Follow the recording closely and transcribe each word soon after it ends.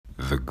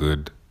The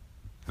good,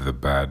 the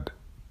bad,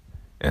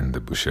 and the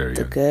Busharian.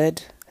 The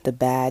good, the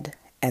bad,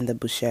 and the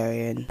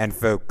Busharian. And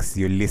folks,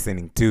 you're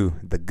listening to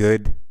The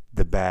Good,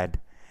 the Bad,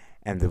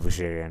 and the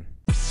Busharian.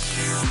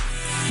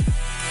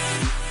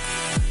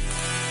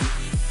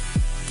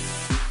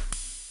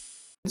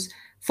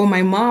 For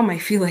my mom, I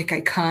feel like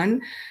I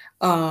can,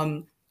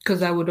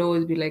 because I would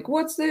always be like,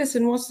 what's this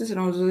and what's this? And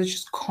I was always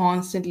just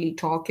constantly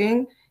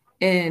talking.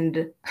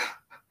 And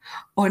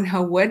on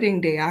her wedding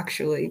day,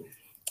 actually,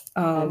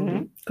 because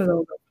I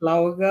was a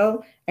flower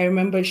girl, I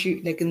remember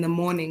she, like in the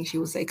morning, she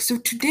was like, so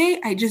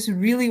today I just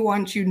really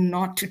want you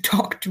not to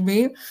talk to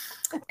me.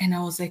 And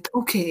I was like,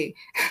 okay.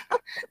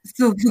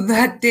 So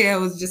that day I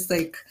was just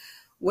like,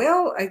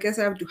 well, I guess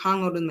I have to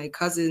hang out with my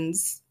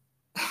cousins.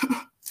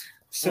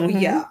 So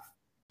yeah.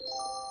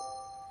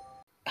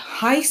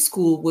 High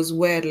school was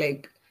where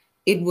like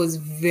it was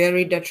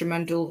very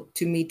detrimental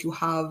to me to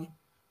have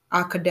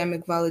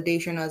academic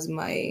validation as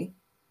my,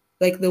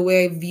 like the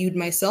way I viewed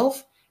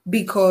myself,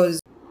 because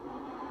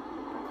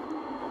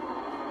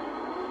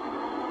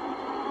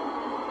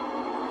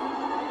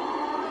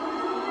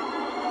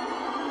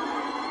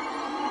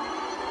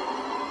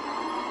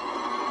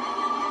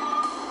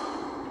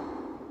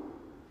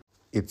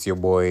It's your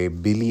boy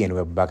Billy, and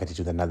we're back at it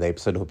with another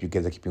episode. Hope you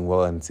guys are keeping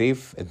well and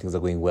safe, and things are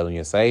going well on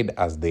your side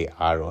as they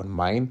are on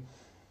mine.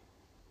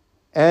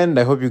 And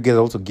I hope you guys are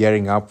also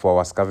gearing up for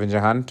our scavenger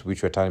hunt,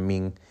 which we're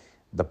timing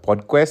the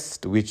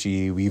podcast, which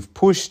we've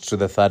pushed to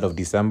the 3rd of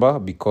December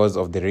because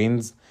of the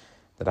rains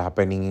that are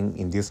happening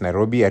in this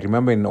Nairobi. I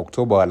remember in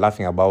October, we were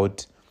laughing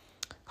about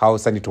how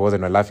sunny it was,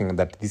 and we're laughing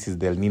that this is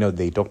the El Nino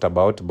they talked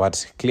about.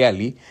 But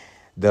clearly,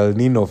 the El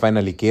Nino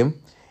finally came.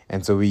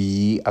 And so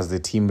we, as the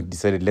team,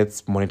 decided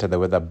let's monitor the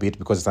weather a bit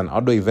because it's an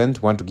outdoor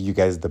event. We want to give you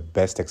guys the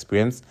best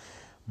experience.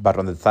 But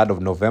on the 3rd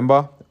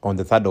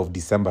of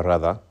December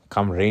rather,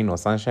 come rain or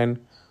sunshine,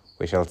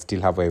 we shall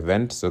still have an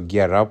event. So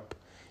gear up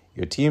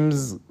your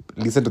teams,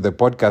 listen to the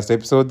podcast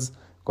episodes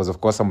because,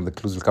 of course, some of the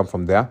clues will come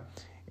from there.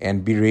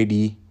 And be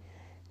ready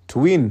to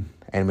win.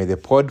 And may the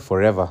pod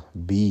forever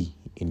be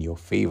in your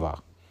favor.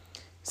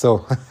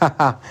 So,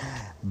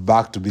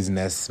 back to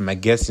business. My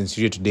guest in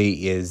studio today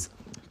is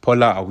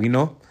Paula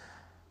Awino,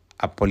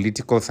 a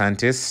political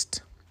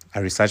scientist,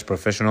 a research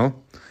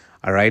professional,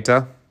 a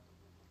writer,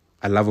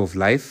 a love of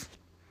life.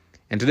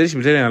 And today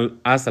she'll be telling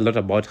us a lot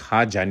about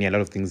her journey, a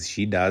lot of things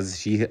she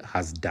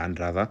has done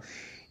rather,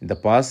 in the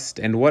past,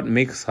 and what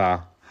makes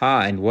her,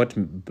 and what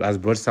has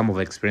brought some of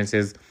her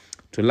experiences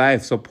to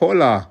life. So,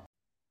 Paula.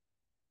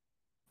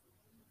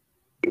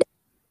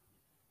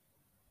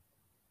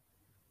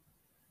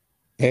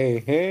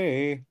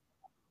 Hey.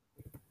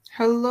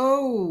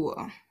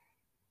 hello.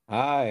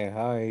 Hi,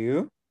 how are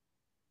you?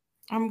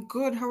 I'm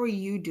good. How are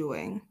you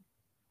doing?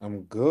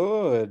 I'm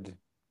good.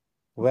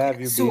 Where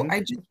have you So been? I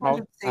just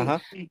wanted to say, Uh-huh.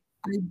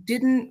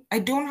 I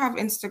don't have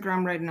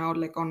Instagram right now,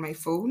 like on my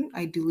phone.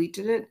 I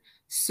deleted it.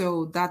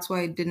 So that's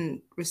why I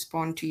didn't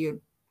respond to your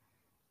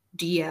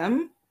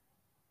DM.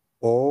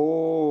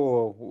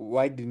 Oh,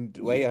 why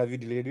have you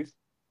deleted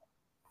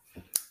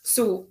it?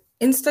 So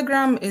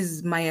Instagram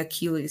is my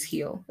Achilles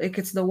heel. Like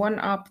it's the one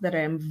app that I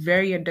am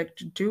very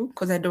addicted to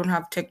because I don't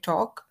have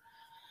TikTok.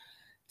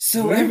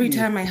 So every Really?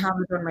 time I have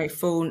it on my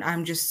phone,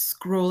 I'm just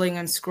scrolling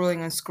and scrolling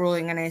and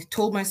scrolling. And I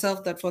told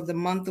myself that for the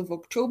month of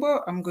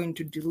October, I'm going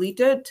to delete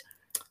it.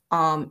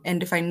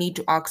 And if I need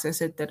to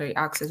access it, that I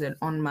access it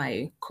on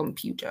my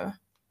computer.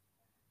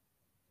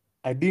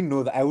 I didn't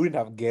know that. I wouldn't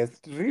have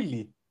guessed.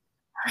 Really?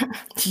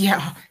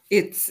 Yeah,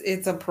 it's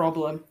a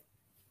problem.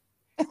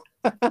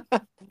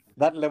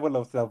 That level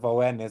of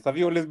self-awareness. Have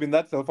you always been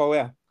that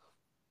self-aware?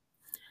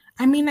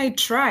 I mean, I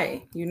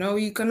try,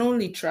 you can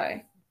only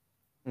try.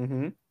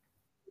 Mm-hmm.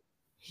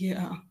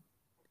 Yeah.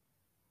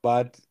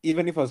 But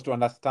even if I was to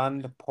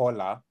understand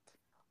Paula,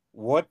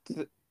 what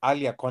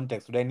earlier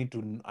context would I need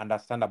to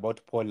understand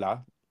about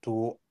Paula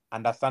to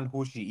understand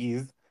who she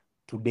is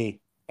today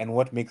and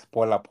what makes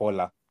Paula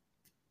Paula?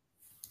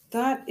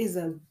 That is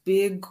a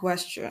big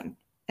question.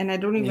 And I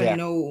don't even Yeah.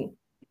 know.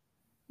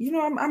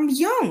 I'm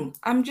young.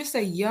 I'm just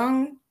a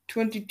young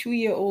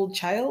 22-year-old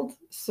child.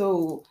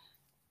 So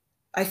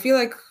I feel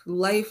like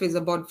life is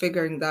about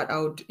figuring that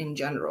out in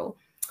general.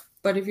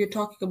 But if you're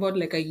talking about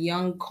like a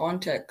young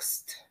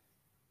context,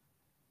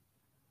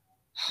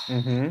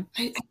 Mm-hmm.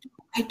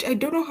 I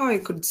don't know how I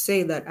could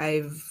say that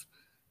I've,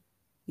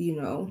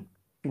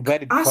 Where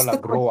did asked Paula the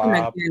grow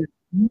question up? again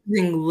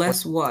using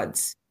less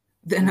words,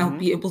 then I'll Mm-hmm.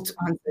 be able to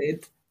answer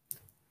it.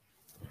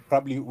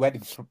 Probably where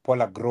did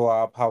Paula grow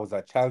up? How was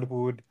her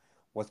childhood?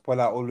 Was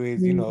Paula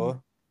always,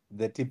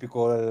 the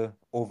typical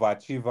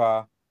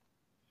overachiever?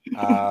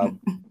 Uh,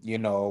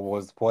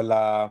 was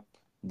Paula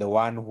the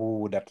one who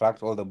would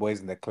attract all the boys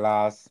in the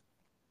class?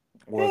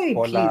 Was Hey,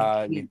 please,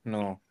 Paula, please.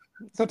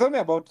 So tell me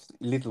about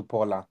little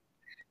Paula,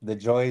 the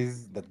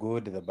joys, the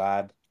good, the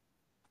bad.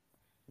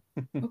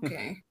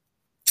 Okay.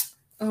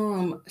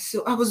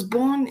 So I was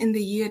born in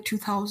the year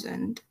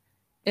 2000,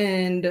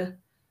 and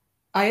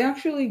I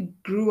actually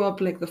grew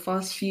up like the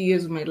first few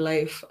years of my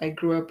life. I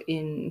grew up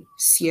in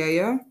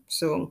Siaya,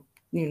 so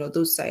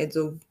those sides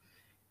of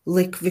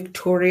Lake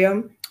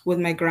Victoria with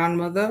my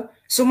grandmother.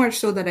 So much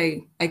so that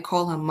I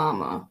call her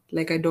mama.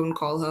 Like I don't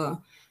call her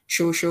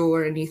Shosho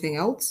or anything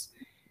else.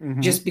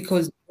 Mm-hmm. Just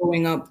because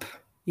growing up,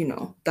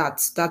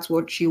 that's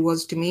what she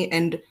was to me.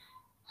 And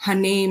her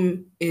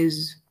name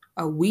is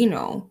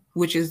Awino,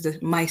 which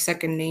is my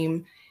second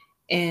name.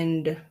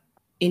 And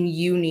in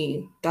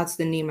uni, that's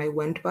the name I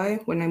went by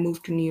when I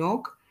moved to New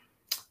York.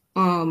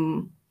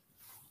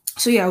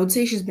 So yeah, I would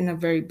say she's been a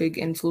very big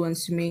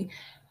influence to me.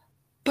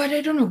 But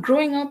I don't know,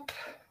 growing up,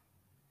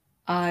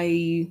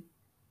 I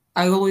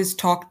I always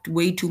talked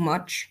way too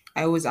much.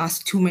 I always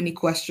asked too many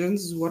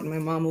questions, is what my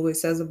mom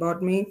always says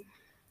about me.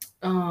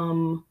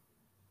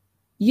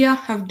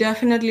 Yeah, I've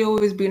definitely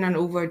always been an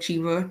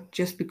overachiever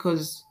just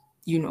because,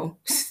 you know,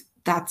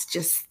 that's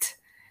just,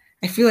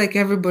 I feel like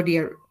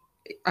everybody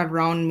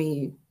around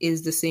me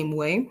is the same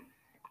way.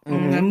 I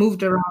Mm-hmm.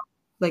 moved around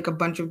like a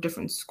bunch of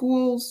different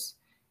schools.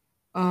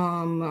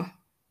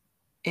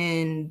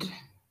 And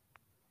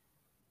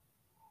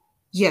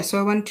yeah, so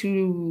I went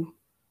to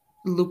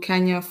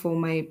Lucania for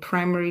my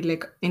primary,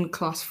 like in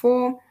class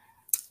four.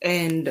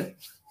 And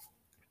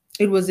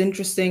it was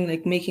interesting,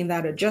 like making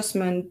that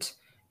adjustment,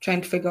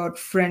 trying to figure out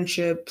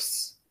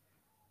friendships.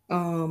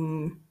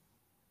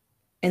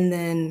 And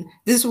then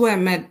this is where I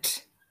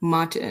met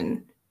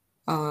Martin.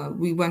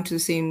 We went to the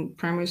same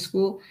primary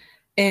school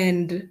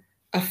and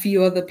a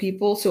few other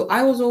people. So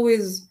I was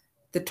always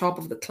the top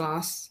of the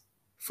class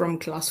from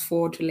class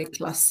four to like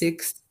class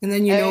six. And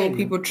then, Hey.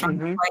 people trying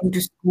to Mm-hmm. find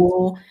to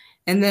school.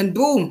 And then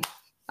boom,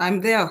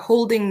 I'm there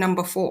holding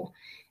number four.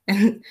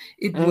 And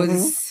it Mm-hmm.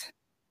 was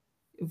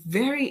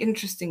very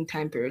interesting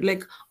time period.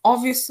 Like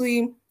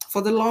obviously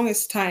for the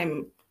longest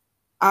time,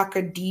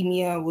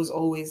 academia was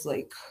always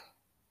like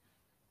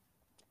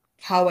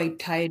how I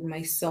tied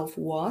my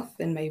self-worth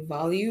and my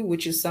value,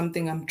 which is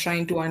something I'm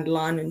trying to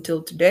unlearn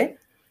until today.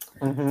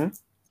 Mm-hmm.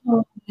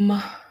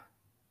 Um,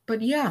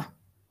 but yeah,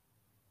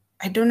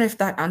 I don't know if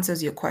that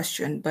answers your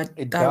question, but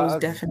It that was does.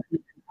 definitely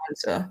an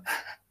answer.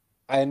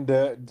 And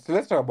so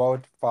let's talk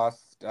about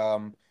first,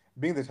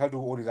 being the child who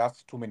always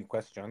asks too many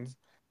questions.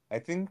 I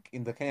think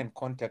in the Kenyan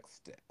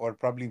context, or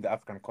probably in the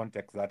African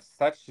context, that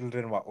such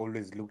children were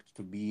always looked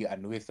to be a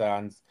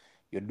nuisance,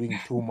 you're doing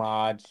too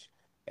much,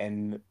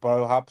 and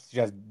perhaps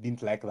just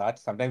didn't like that.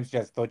 Sometimes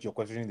just thought you're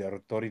questioning their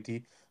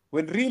authority,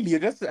 when really you're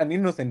just an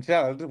innocent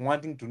child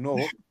wanting to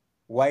know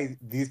why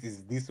this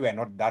is this way and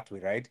not that way,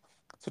 right?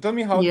 So tell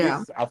me how Yeah.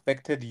 this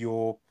affected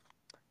your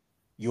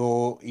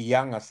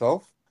younger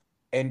self,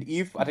 and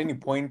if at any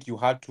point you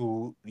had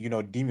to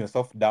dim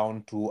yourself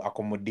down to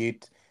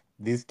accommodate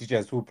these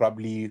teachers who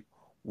probably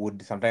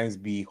would sometimes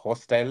be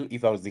hostile,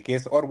 if that was the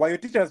case, or were your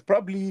teachers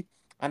probably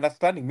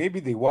understanding? Maybe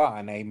they were,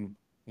 and I'm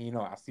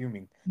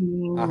assuming.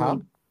 Uh-huh.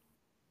 Mm.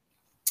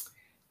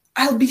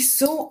 I'll be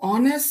so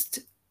honest.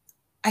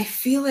 I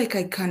feel like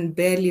I can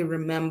barely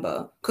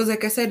remember because,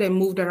 like I said, I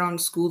moved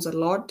around schools a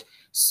lot.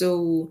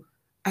 So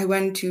I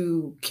went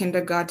to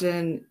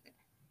kindergarten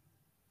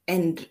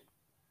and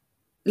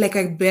like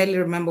I barely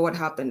remember what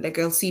happened. Like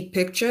I'll see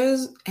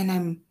pictures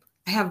and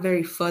I have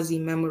very fuzzy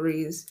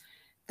memories.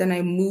 Then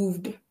I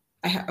moved.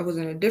 I was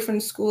in a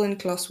different school in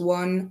class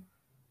one,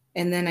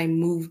 and then I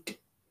moved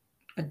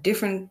a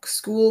different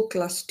school,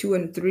 class two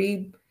and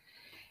three.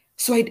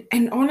 So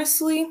and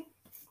honestly,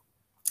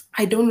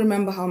 I don't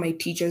remember how my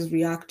teachers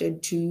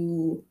reacted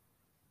to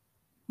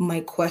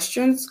my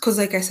questions because,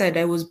 like I said,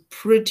 I was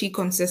pretty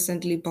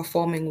consistently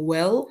performing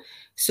well.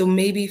 So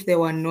maybe if they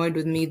were annoyed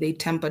with me, they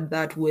tempered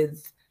that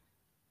with,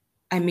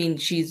 I mean,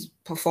 she's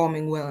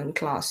performing well in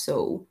class,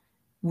 so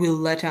we'll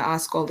let her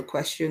ask all the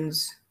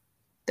questions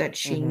that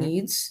she Mm-hmm.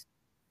 needs.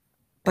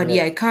 But Yeah.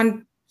 yeah, I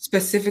can't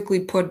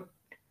specifically point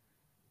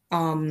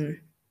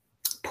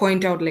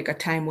out like a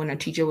time when a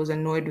teacher was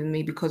annoyed with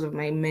me because of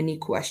my many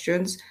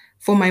questions.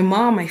 For my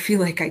mom, I feel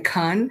like I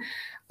can.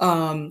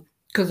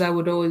 Because I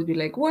would always be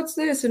like, what's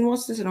this and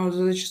what's this? And I was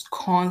always just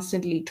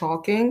constantly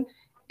talking.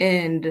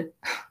 And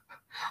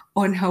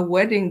on her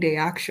wedding day,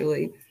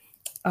 actually,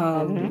 Mm-hmm.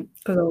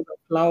 because I was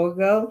a flower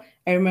girl.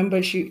 I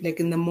remember she like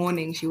in the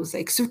morning she was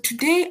like, "So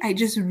today I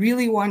just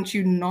really want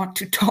you not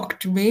to talk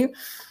to me,"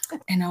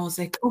 and I was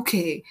like,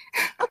 "Okay."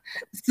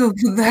 So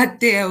for that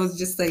day I was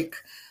just like,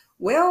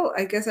 "Well,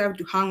 I guess I have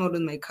to hang out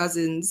with my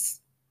cousins."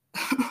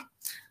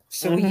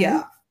 So Mm-hmm.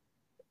 yeah,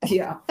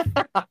 yeah,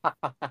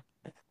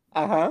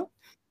 Uh-huh.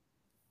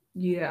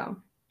 yeah.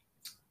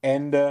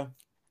 And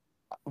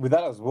with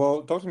that as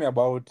well, talk to me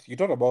about, you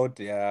talked about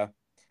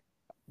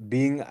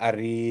being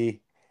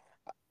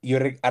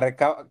you're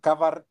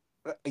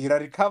a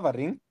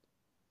recovering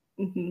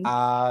Hmm.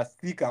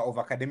 seeker of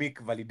academic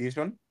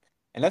validation.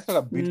 And let's talk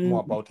a bit more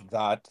Mm, about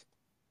that.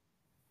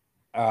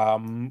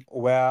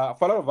 Where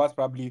for a lot of us,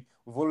 probably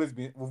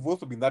we've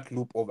also been that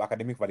loop of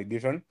academic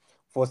validation.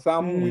 For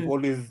some, we've mm,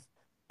 always,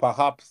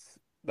 perhaps,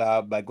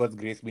 by God's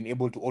grace, been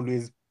able to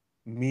always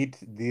meet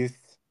these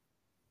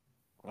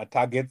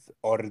targets,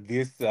 or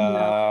this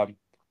yeah,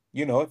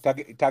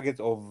 targets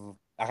of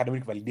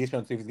academic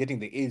validation. So if it's getting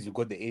the A's, you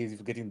got the A's. If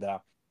you're getting the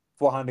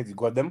 400s, you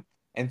got them.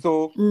 And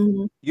so,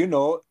 Mhm.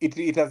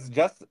 it has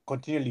just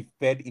continually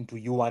fed into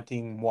you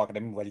wanting more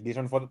academic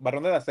validation. But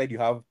on the other side, you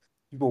have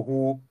people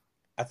who,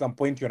 at some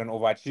point, you're an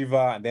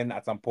overachiever, and then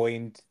at some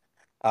point,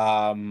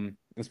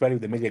 especially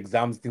with the major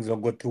exams, things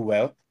don't go too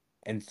well,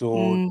 and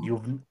so Mm,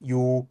 you've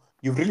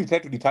really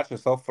tried to detach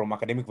yourself from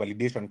academic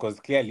validation, because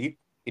clearly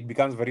it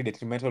becomes very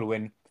detrimental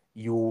when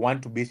you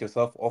want to base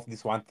yourself off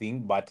this one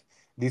thing, but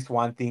this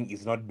one thing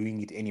is not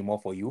doing it anymore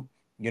for you.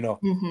 You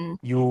know, mhm.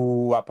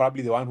 you are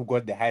probably the one who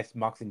got the highest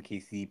marks in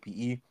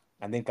KCPE,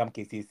 and then come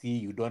KCSE,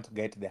 you don't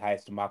get the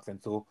highest marks.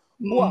 And so,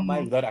 who am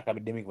I Mm, without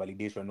academic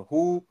validation?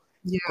 Who,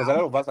 because yeah, a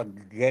lot of us,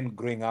 again,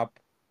 growing up,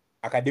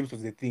 academics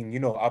was the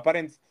thing. Our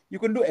parents, you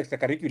can do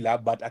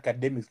extracurricular, but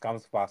academics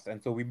comes first.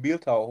 And so, we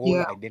built our whole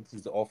yeah.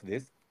 identities off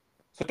this.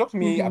 So, talk to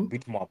me a Mhm.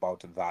 bit more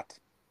about that.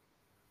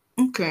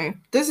 Okay,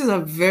 this is a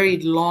very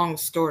long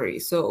story,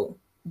 so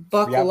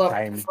We buckle have up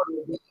time. for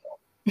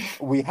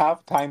We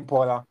have time,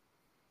 Paula.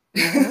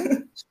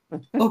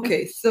 Mm-hmm.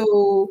 Okay,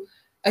 so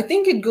I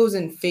think it goes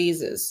in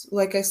phases.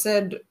 Like I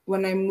said,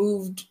 when I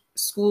moved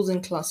schools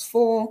in class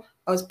four,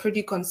 I was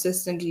pretty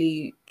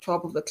consistently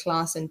top of the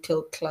class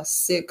until class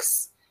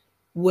six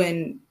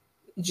when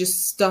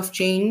just stuff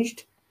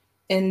changed.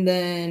 And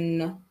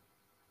then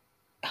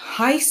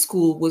high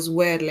school was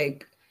where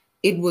like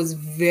it was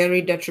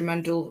very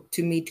detrimental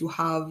to me to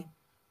have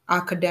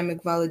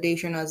academic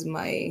validation as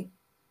my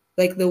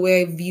like the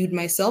way I viewed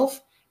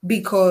myself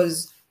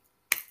because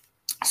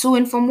so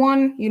in Form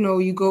 1,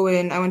 you go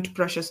in, I went to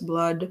Precious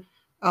Blood,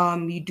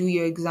 you do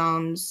your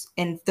exams,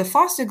 and the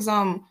first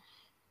exam,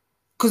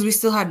 because we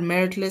still had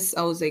merit lists,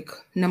 I was like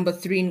number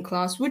 3 in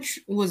class, which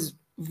was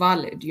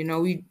valid,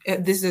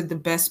 these are the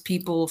best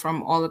people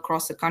from all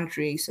across the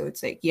country, so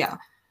it's like, yeah,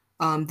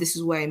 this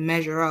is where I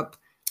measure up.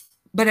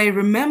 But I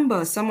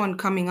remember someone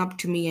coming up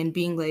to me and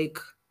being like,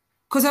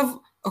 because I've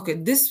okay,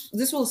 this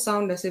will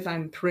sound as if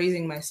I'm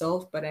praising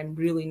myself, but I'm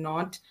really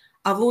not.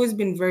 I've always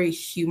been very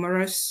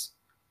humorous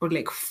or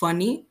like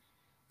funny.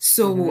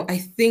 So Mm-hmm. I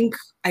think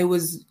I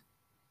was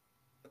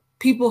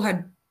people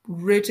had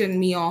written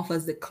me off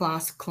as the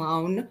class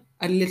clown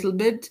a little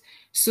bit.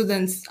 So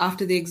then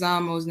after the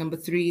exam, I was number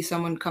 3.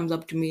 Someone comes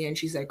up to me and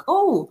she's like,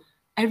 "Oh,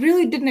 I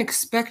really didn't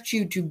expect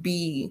you to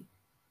be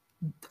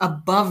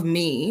above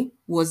me,"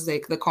 was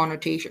like the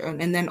connotation,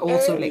 and then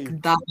also like Hey.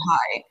 that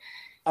high.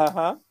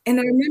 Uh-huh. And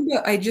I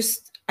remember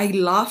I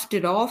laughed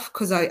it off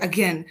because I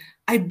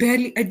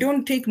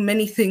don't take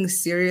many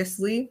things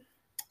seriously,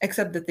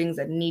 except the things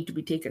that need to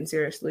be taken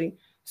seriously.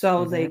 So I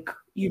was Mm-hmm. like,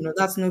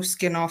 that's no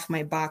skin off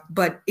my back.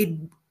 But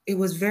it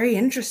was very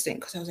interesting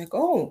because I was like,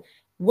 oh,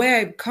 where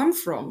I come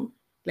from,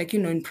 like,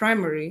 in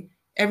primary,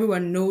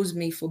 everyone knows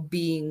me for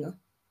being,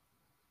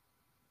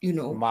 you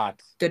know,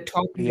 Smart. the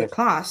top of the Yes.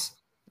 class.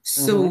 Mm-hmm.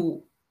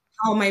 So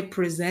how am I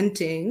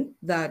presenting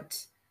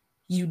that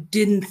you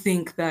didn't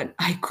think that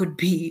I could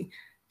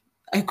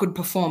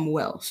perform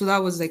well? So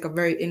that was like a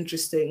very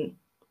interesting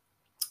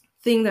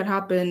thing that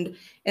happened.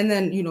 And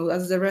then,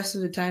 as the rest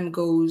of the time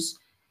goes,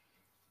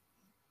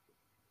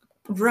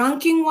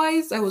 ranking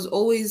wise, I was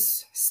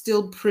always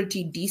still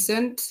pretty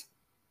decent,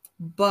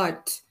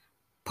 but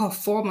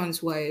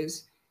performance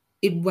wise,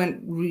 it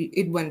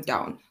went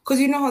down. Because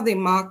you know how they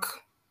mark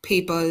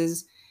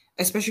papers,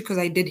 especially because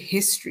I did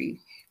history.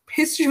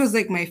 History was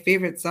like my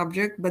favorite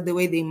subject, but the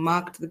way they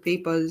marked the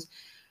papers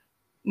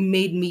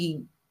made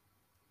me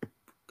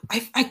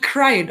I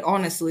cried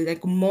honestly,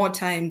 like more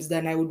times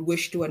than I would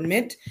wish to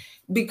admit,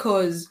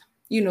 because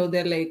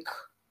they're like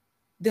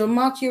they'll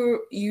mark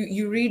you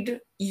read,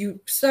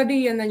 you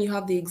study, and then you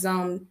have the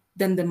exam,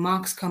 then the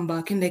marks come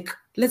back and like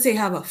let's say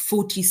I have a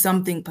 40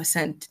 something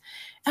percent.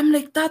 I'm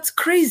like, that's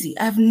crazy.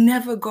 I've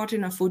never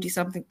gotten a 40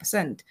 something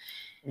percent.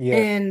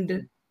 Yes.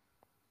 And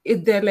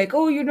they're like,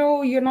 oh,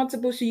 you're not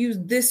supposed to use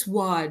this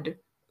word.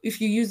 If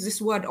you use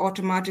this word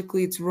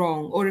automatically, it's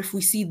wrong. Or if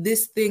we see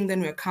this thing,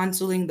 then we're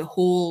canceling the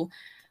whole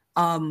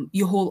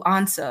your whole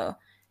answer.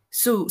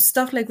 So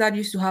stuff like that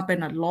used to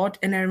happen a lot.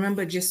 And I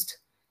remember just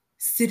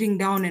sitting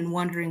down and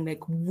wondering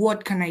like,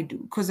 what can I do?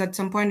 Because at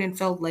some point it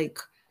felt like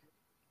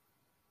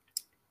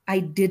I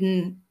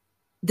didn't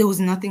there was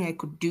nothing I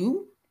could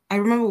do. I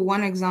remember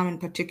one exam in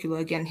particular,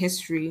 again,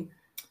 history.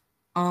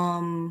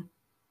 Um,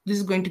 this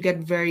is going to get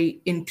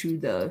very into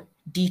the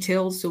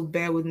details, so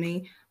bear with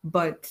me.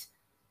 But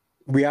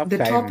We have the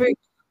time. topic,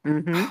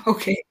 Mm-hmm.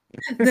 okay,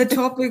 the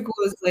topic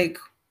was like,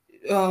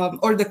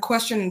 or the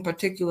question in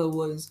particular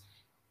was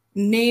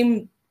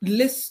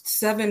list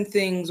 7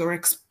 things or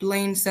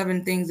explain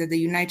 7 things that the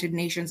United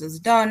Nations has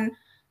done,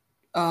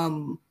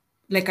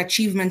 like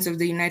achievements of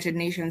the United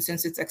Nations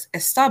since its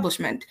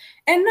establishment.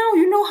 And now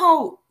you know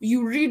how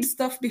you read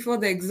stuff before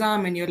the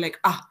exam and you're like,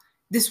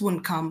 this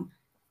won't come.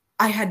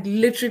 I had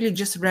literally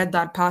just read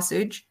that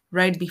passage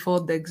right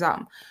before the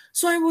exam.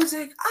 So I was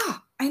like,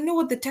 I know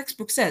what the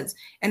textbook says.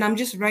 And I'm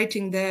just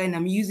writing there and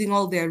I'm using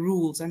all their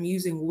rules. I'm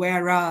using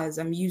whereas,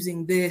 I'm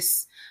using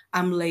this.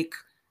 I'm like,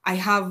 I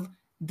have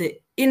the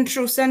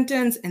intro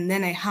sentence and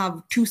then I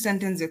have two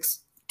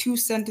sentences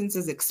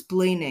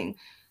explaining.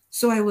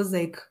 So I was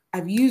like,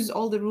 I've used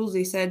all the rules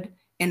they said,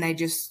 and I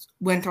just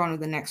went on with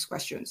the next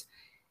questions.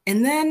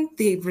 And then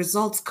the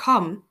results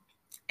come,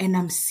 and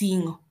I'm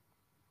seeing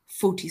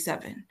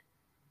 47.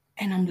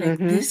 And I'm like,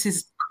 Mm-hmm. this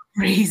is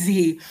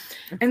crazy.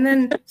 And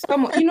then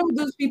someone,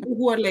 those people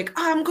who are like,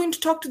 I'm going to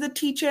talk to the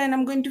teacher and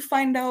I'm going to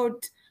find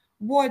out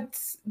what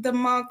the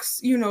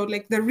marks,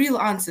 like the real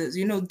answers,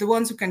 the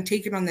ones who can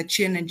take it on the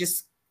chin and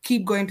just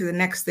keep going to the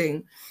next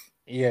thing.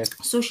 Yes.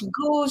 So she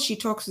goes, she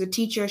talks to the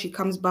teacher, she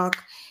comes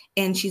back,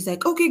 and she's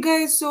like, okay,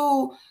 guys,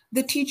 so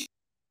the teacher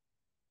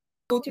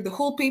go through the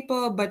whole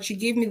paper, but she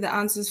gave me the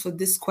answers for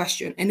this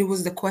question. And it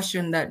was the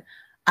question that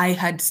I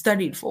had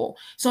studied for.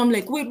 So I'm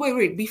like,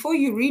 wait. Before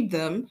you read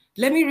them,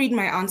 let me read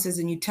my answers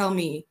and you tell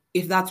me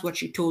if that's what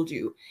she told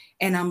you.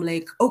 And I'm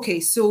like, okay,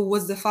 so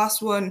was the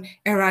first one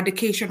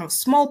eradication of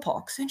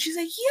smallpox? And she's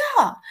like,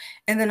 yeah.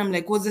 And then I'm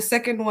like, was the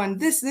second one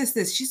this?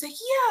 She's like,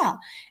 yeah.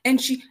 And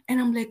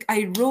I'm like,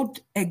 I wrote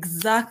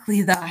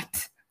exactly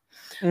that.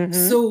 Mm-hmm.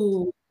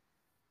 So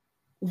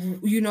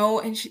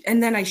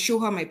and then I show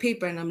her my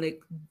paper and I'm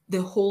like,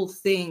 the whole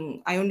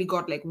thing, I only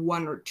got like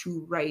one or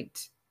two right,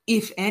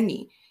 if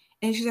any.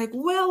 And she's like,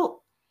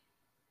 well,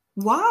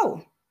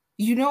 wow.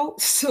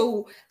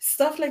 So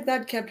stuff like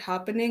that kept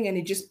happening, and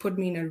it just put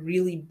me in a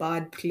really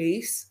bad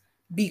place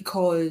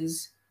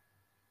because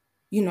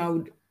I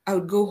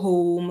would go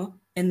home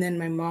and then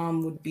my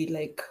mom would be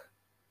like,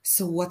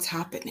 so what's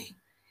happening?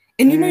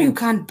 And you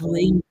can't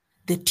blame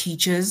the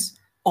teachers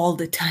all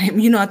the time.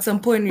 At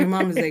some point your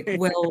mom is like,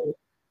 well,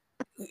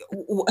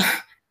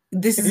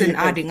 this isn't Yes.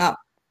 adding up.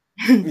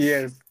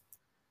 Yes.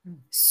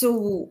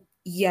 So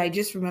yeah, I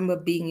just remember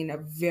being in a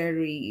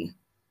very,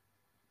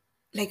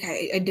 like,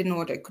 I didn't know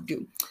what I could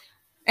do.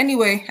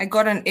 Anyway, I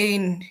got an A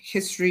in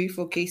history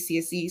for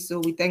KCSE, so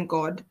we thank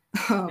God.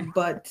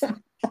 But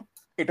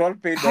It all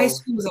paid high off.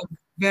 school was a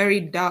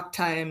very dark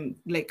time,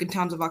 like in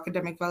terms of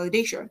academic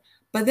validation.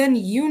 But then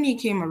uni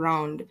came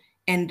around,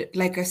 and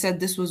like I said,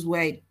 this was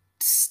where I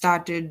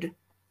started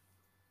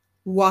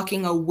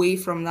walking away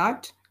from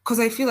that, because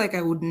I feel like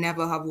I would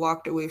never have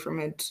walked away from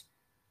it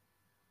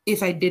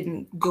if I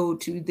didn't go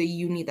to the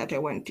uni that I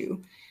went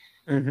to.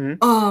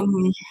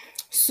 Mm-hmm.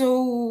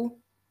 So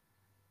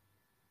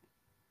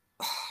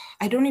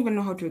I don't even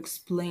know how to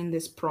explain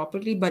this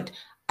properly, but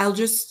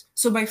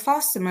so my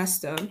first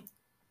semester,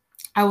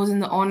 I was in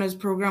the honors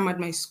program at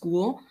my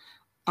school,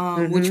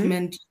 which Mm-hmm.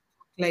 meant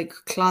like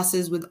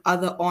classes with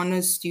other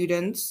honors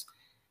students.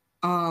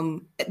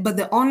 But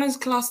the honors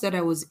class that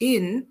I was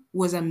in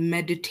was a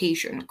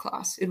meditation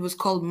class. It was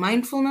called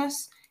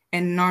mindfulness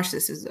and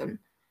narcissism.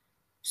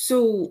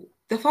 So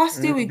the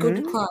first day we go to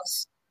Mm-hmm.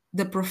 class,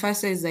 the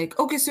professor is like,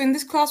 okay, so in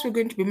this class, we're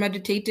going to be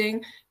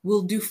meditating.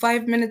 We'll do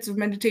 5 minutes of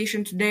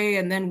meditation today,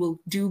 and then we'll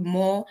do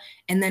more.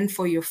 And then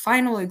for your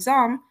final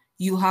exam,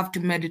 you'll have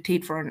to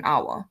meditate for an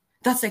hour.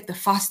 That's like the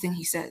first thing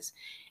he says.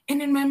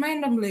 And in my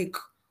mind, I'm like,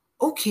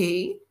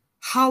 okay,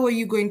 how are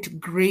you going to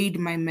grade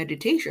my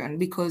meditation?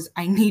 Because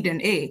I need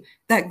an A.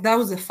 That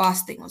was the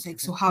first thing. I was like,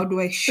 so how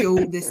do I show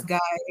this guy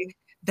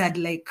that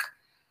like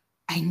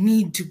I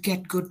need to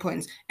get good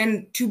points?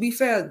 And to be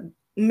fair,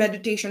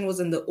 meditation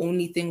wasn't the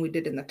only thing we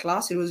did in the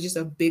class. It was just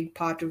a big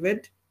part of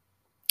it.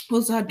 We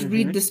also had to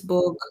read Mm-hmm. this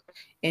book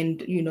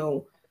and,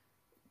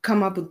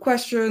 come up with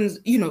questions.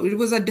 It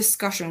was a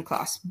discussion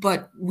class,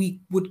 but we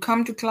would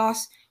come to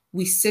class,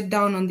 we sit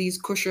down on these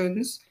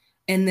cushions,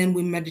 and then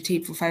we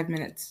meditate for 5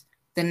 minutes.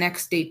 The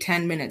next day,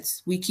 10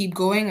 minutes. We keep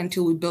going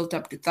until we built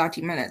up to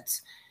 30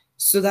 minutes.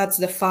 So that's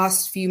the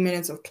first few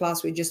minutes of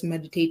class, we're just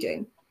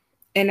meditating.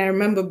 And I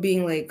remember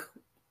being like,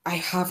 I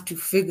have to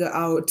figure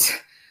out,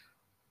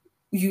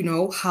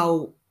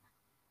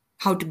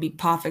 how to be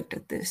perfect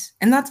at this.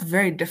 And that's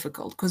very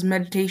difficult because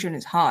meditation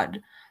is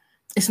hard.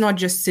 It's not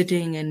just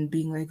sitting and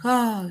being like,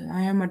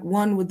 I am at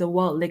one with the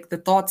world. Like the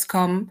thoughts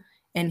come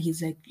and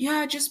he's like,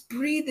 yeah, just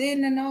breathe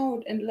in and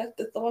out and let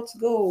the thoughts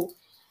go.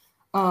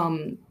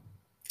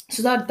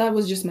 So that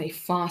was just my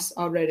fast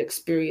outright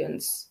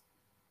experience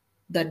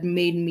that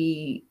made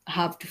me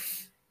have to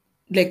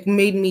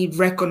made me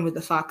reckon with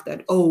the fact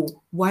that, oh,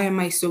 why am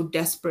I so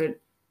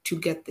desperate to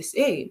get this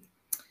A? Yes.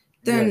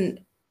 Then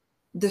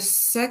the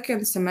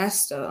second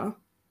semester,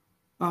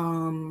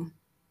 I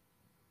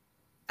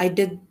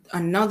did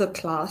another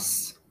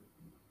class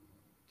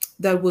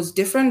that was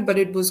different, but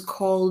it was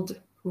called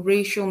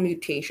Racial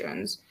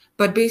Mutations.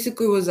 But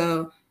basically, it was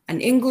an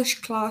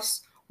English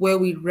class where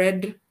we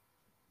read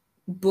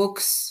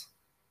books.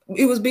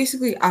 It was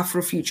basically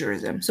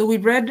Afrofuturism. So we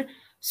read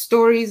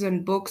stories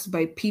and books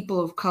by people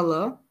of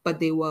color, but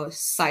they were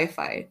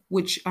sci-fi,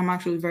 which I'm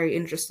actually very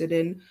interested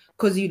in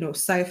because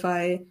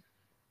sci-fi,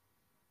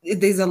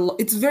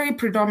 it's very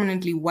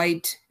predominantly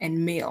white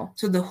and male.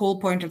 So the whole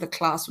point of the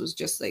class was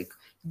just like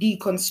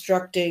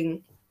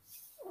deconstructing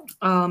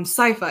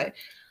sci-fi.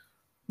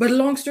 But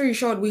long story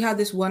short, we had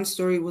this one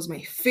story. It was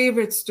my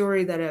favorite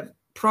story that I've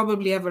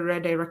probably ever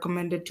read. I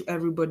recommend it to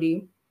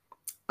everybody.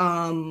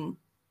 And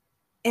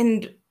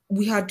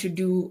we had to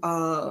do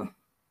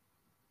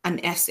an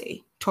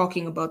essay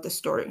talking about the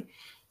story.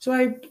 So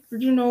I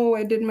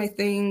did my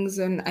things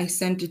and I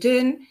sent it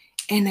in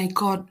and I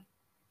got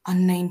a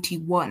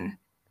 91.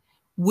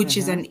 which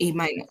is Mm-hmm. an A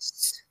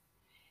minus.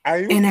 Are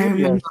you And I serious?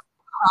 remember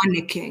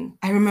panicking.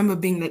 I remember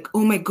being like,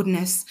 oh my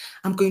goodness,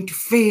 I'm going to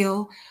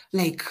fail.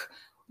 Like,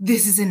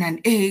 this isn't an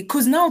A.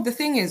 Because now the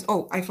thing is,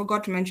 oh, I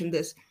forgot to mention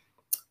this.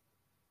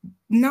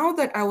 Now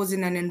that I was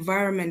in an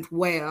environment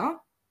where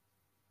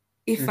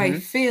if I Mm-hmm.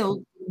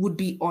 failed, it would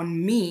be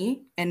on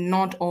me and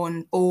not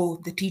on, oh,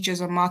 the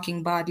teachers are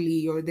marking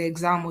badly or the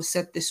exam was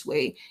set this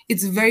way.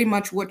 It's very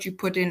much what you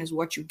put in is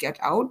what you get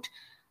out.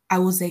 I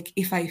was like,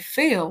 if I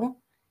fail,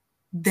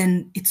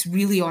 then it's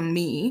really on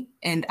me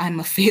and I'm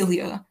a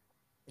failure,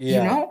 you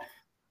Yeah. know?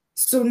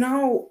 So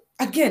now,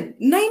 again,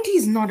 90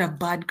 is not a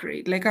bad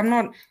grade. Like, I'm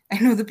not, I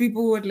know the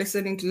people who are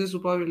listening to this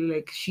will probably be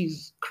like,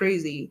 she's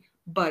crazy.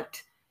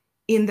 But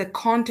in the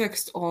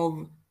context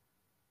of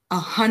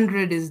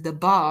 100 is the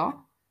bar,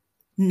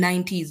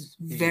 90 is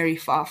Y- very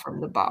far from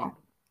the bar.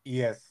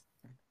 yes.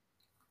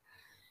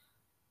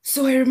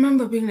 So I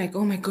remember being like,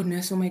 oh my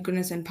goodness,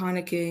 and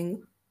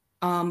panicking.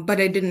 But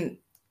I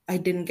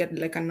didn't get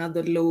like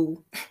another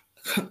low,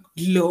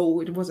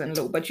 low, it wasn't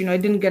low, but I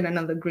didn't get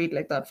another grade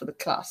like that for the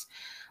class.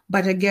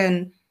 But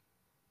again,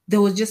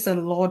 there was just a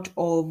lot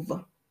of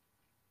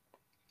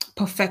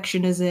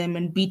perfectionism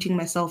and beating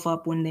myself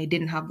up when they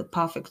didn't have the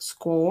perfect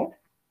score.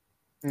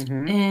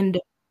 Mm-hmm.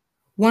 And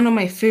one of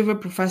my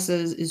favorite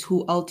professors is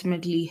who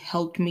ultimately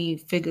helped me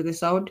figure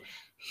this out.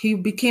 He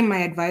became my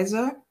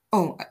advisor.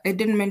 Oh, I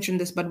didn't mention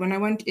this, but when I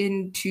went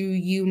into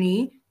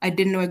uni, I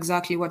didn't know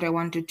exactly what I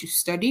wanted to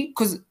study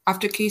because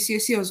after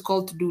KCSE, I was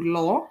called to do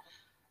law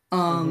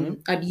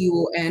Mm-hmm. at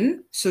UON.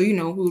 So, we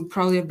would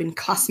probably have been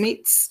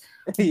classmates.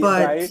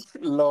 But Right.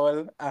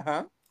 Lol.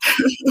 Uh-huh.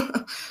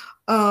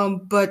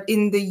 but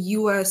in the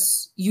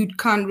US, you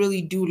can't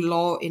really do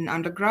law in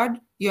undergrad.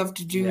 You have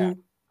to Yeah.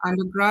 do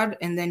undergrad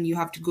and then you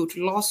have to go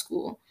to law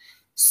school.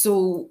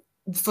 So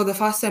for the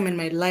first time in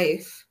my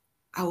life,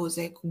 I was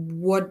like,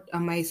 what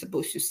am I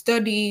supposed to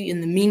study in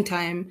the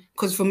meantime?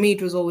 Because for me,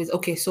 it was always,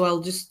 okay, so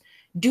I'll just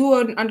do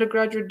an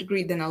undergraduate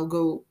degree, then I'll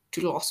go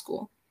to law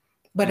school.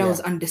 But I was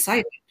Yeah.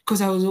 undecided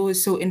because I was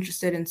always so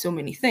interested in so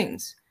many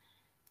things.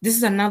 This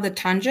is another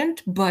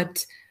tangent,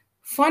 but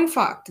fun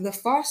fact, the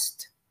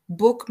first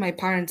book my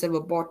parents ever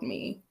bought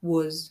me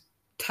was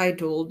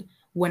titled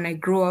When I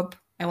Grow Up,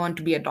 I Want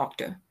to Be a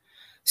Doctor.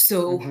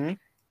 So Mm-hmm.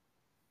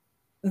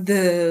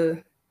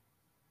 the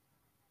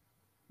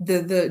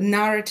the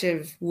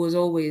narrative was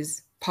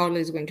always Paula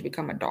is going to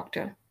become a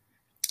doctor.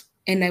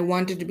 And I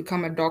wanted to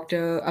become a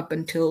doctor up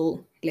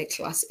until like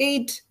class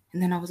 8.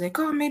 And then I was like,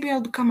 oh, maybe I'll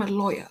become a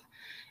lawyer.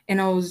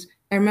 And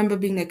I remember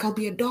being like, I'll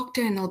be a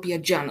doctor and I'll be a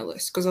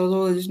journalist because I was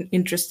always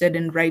interested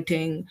in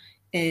writing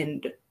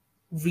and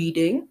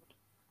reading.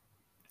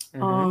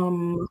 Mm-hmm.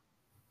 Um,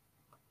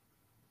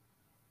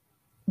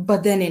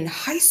 but then in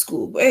high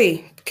school,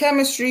 hey,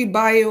 chemistry,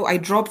 bio, I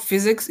dropped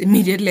physics.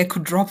 Immediately I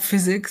could drop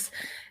physics.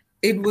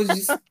 It was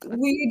just, we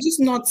were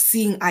just not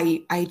seeing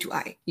eye to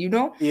eye.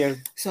 Yes.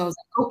 So I was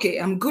like, okay,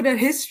 I'm good at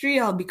history,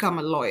 I'll become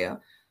a lawyer.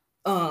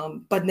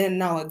 But then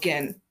now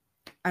again,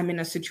 I'm in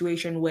a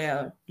situation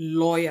where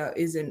lawyer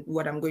isn't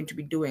what I'm going to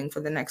be doing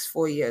for the next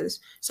 4 years.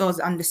 So I was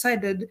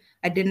undecided.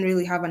 I didn't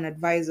really have an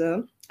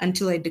advisor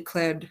until I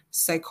declared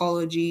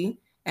psychology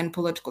and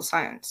political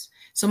science.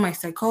 So my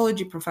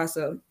psychology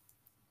professor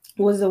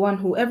was the one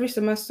who every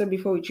semester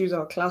before we choose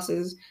our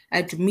classes, I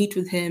had to meet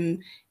with him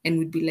and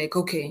we'd be like,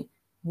 okay,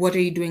 what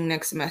are you doing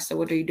next semester?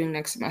 What are you doing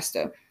next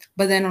semester?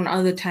 But then on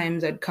other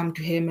times I'd come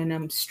to him and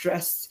I'm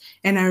stressed.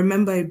 And I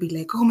remember I'd be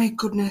like, oh my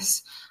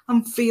goodness,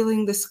 I'm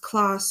failing this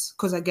class.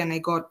 Because again, I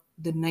got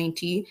the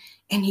 90.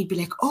 And he'd be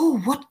like, oh,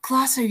 what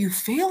class are you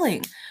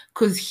failing?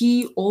 Because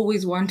he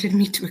always wanted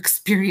me to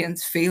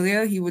experience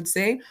failure, he would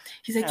say.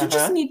 He's like, you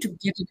just Uh-huh. need to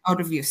get it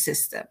out of your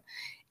system.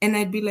 And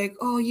I'd be like,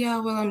 oh yeah,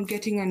 well, I'm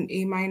getting an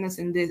A minus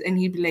in this. And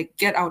he'd be like,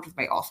 get out of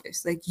my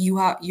office. Like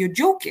you're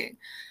joking.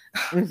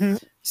 Mm-hmm.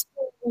 So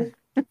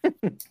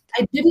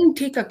I didn't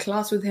take a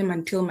class with him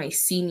until my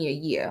senior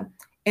year.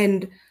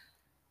 And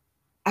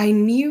I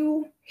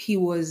knew he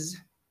was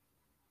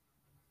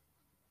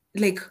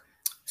like,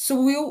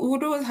 so we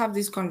would always have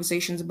these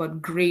conversations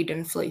about grade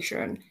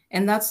inflation.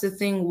 And that's the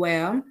thing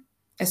where,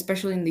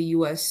 especially in the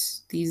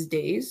US these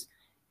days,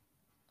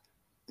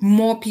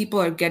 more people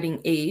are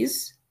getting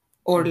A's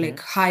or Mm-hmm. like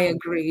higher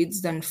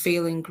grades than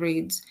failing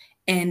grades.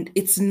 And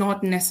it's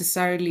not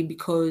necessarily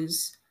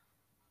because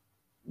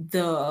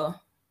the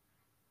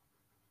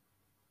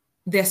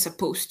they're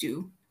supposed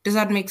to. Does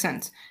that make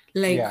sense?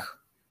 Like, Yeah.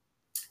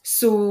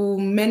 so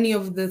many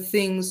of the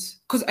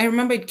things, because I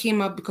remember it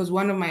came up because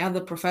one of my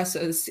other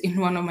professors in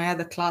one of my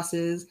other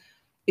classes,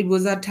 it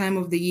was that time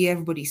of the year,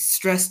 everybody's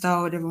stressed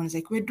out. Everyone's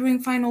like, we're doing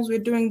finals, we're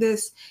doing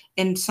this.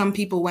 And some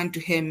people went to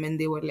him and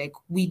they were like,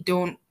 we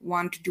don't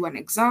want to do an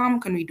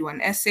exam. Can we do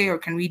an essay or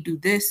can we do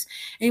this?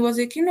 And he was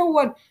like, you know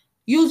what?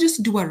 You'll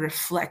just do a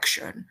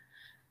reflection.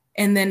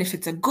 And then if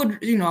it's a good,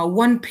 a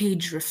 1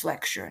 page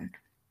reflection.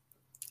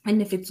 And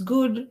if it's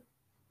good,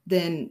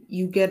 then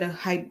you get a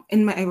high.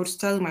 And I was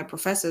telling my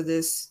professor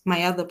this,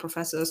 my other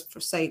professors for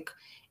psych,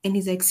 and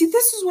he's like, see,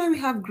 this is why we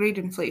have grade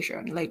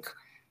inflation. Like,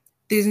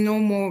 there's no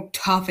more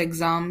tough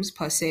exams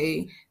per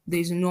se.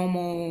 there's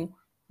normal,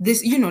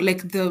 this,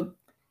 like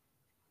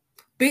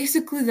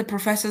basically the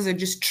professors are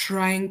just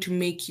trying to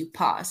make you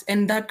pass.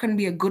 And that can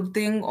be a good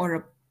thing or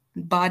a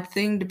bad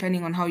thing,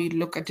 depending on how you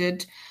look at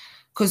it.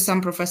 Because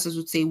some professors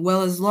would say,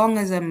 well, as long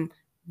as I'm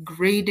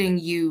grading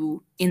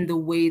you in the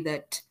way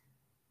that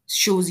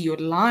shows you're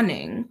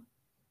learning,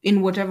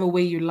 in whatever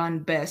way you learn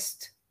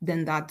best,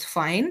 then that's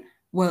fine.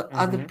 Well,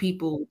 other Mm-hmm.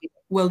 people,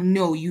 well,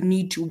 no, you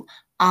need to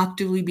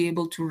actively be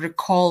able to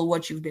recall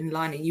what you've been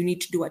learning. You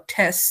need to do a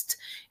test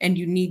and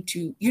you need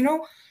to,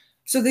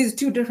 so there's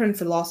two different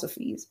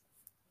philosophies.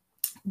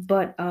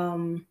 But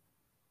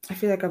I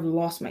feel like I've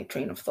lost my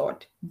train of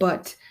thought.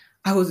 But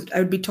I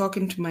would be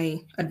talking to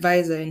my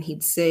advisor and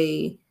he'd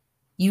say,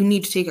 you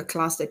need to take a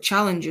class that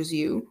challenges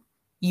you.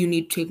 You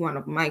need to take one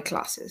of my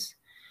classes.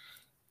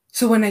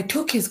 So when I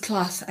took his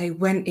class, I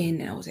went in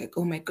and I was like,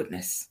 oh my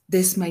goodness,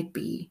 this might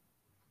be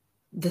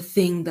the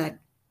thing that,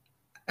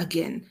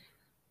 again,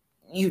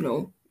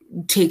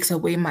 takes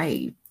away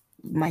my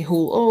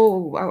whole, oh,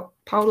 wow,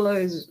 Paula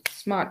is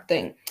smart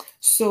thing. Mm-hmm.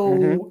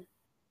 So,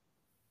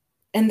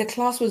 and the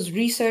class was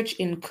research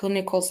in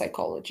clinical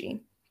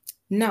psychology.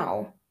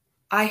 Now,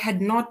 I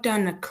had not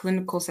done a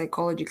clinical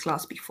psychology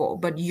class before,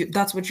 but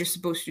that's what you're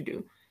supposed to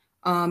do.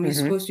 You're Mm-hmm.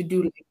 supposed to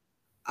do like,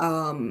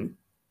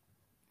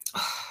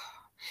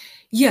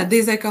 yeah,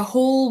 there's like a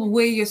whole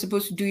way you're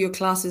supposed to do your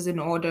classes in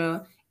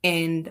order.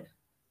 And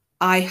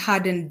I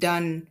hadn't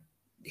done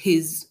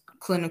his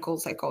clinical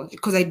psychology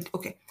because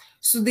okay.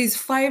 So there's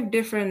 5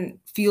 different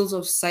fields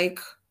of psych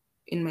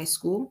in my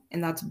school,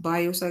 and that's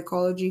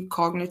biopsychology,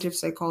 cognitive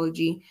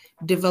psychology,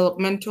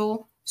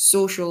 developmental,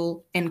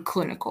 social, and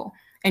clinical.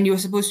 And you were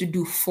supposed to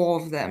do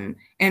 4 of them.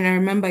 And I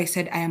remember I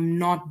said, I am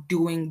not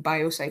doing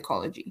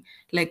biopsychology.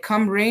 Like,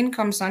 come rain,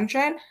 come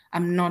sunshine,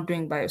 I'm not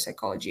doing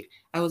biopsychology.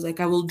 I was like,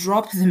 I will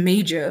drop the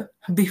major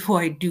before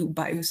I do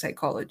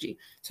biopsychology.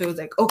 So it was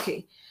like,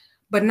 okay.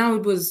 But now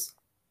it was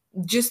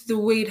just the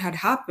way it had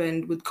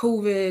happened with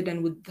COVID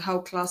and with how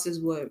classes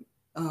were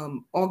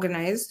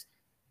organized.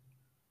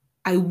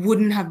 I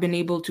wouldn't have been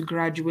able to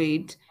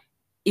graduate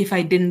if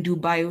I didn't do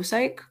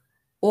biopsych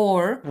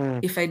or Mm.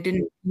 if I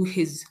didn't do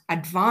his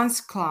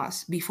advanced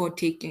class before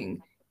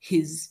taking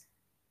his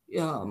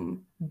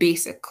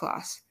basic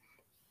class.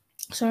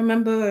 So I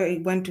remember I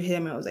went to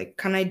him and I was like,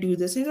 can I do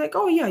this? And he's like,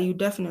 oh yeah, you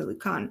definitely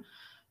can.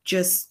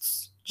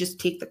 Just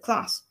take the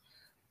class.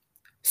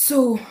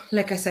 So,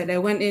 like I said, I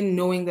went in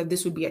knowing that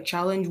this would be a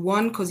challenge.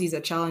 1, because he's a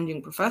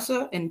challenging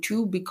professor, and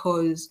 2,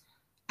 because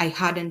I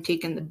hadn't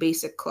taken the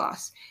basic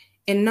class.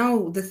 And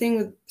now the thing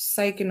with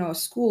psych in our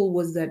school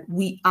was that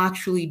we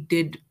actually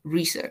did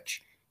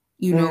research.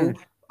 You Mm.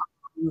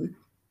 know,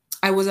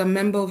 I was a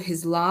member of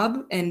his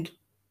lab, and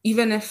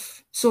even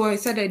if, so I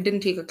said I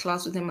didn't take a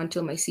class with him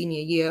until my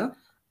senior year,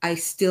 I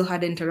still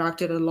had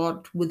interacted a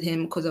lot with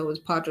him because I was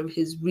part of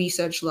his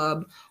research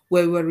lab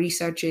where we were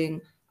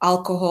researching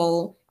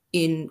alcohol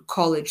in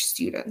college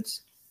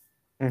students.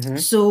 Mm-hmm.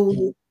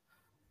 So,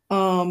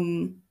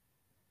 um,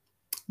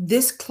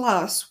 this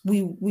class,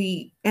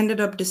 we ended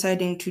up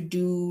deciding to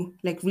do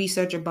like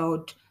research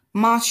about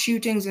mass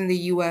shootings in the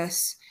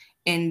US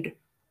and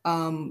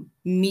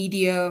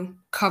media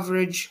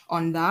coverage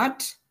on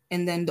that,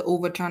 and then the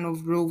overturn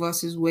of Roe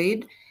versus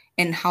Wade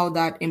and how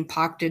that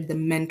impacted the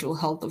mental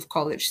health of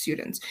college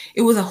students.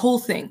 It was a whole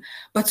thing.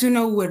 But so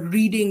now we're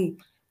reading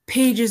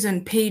pages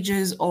and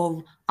pages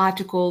of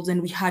articles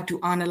and we had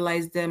to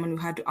analyze them and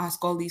we had to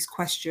ask all these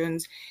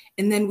questions.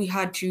 And then we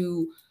had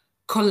to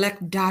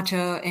collect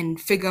data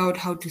and figure out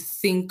how to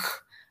think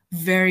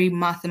very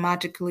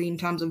mathematically in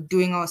terms of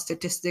doing our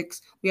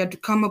statistics. We had to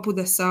come up with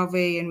a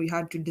survey and we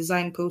had to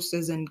design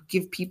posters and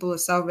give people a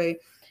survey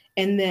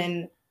and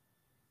then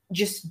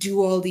just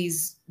do all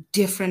these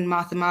different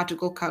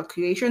mathematical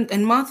calculations.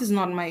 And math is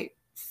not my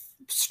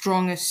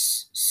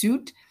strongest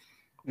suit.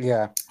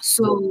 Yeah.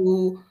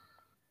 So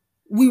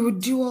we would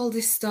do all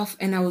this stuff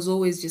and I was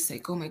always just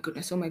like, oh my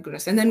goodness, oh my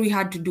goodness. And then we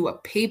had to do a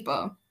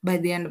paper by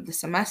the end of the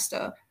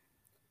semester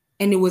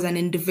and it was an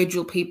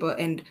individual paper.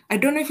 And I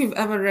don't know if you've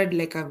ever read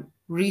like a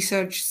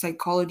research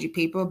psychology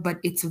paper, but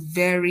it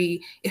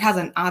has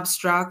an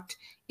abstract,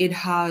 it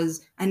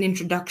has an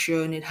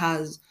introduction, it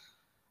has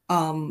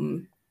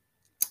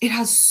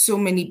so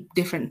many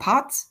different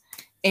parts.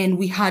 And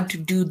we had to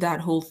do that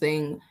whole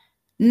thing,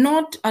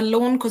 not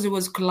alone because it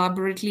was Hey,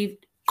 hey,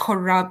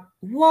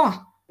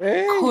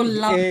 hey.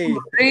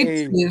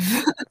 collaborative.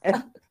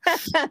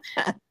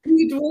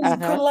 It was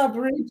Uh-huh.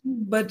 collaborative,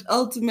 but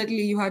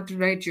ultimately you had to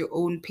write your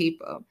own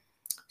paper.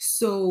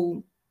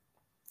 So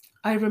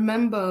I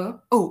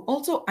remember, oh,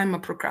 also I'm a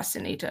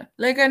procrastinator.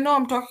 Like I know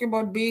I'm talking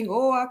about being,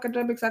 oh,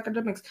 academics,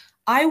 academics.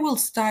 I will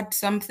start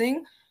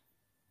something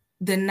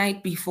the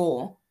night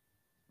before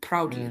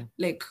proudly. Mm.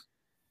 Like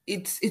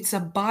it's a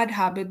bad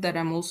habit that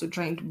I'm also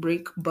trying to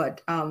break.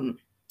 But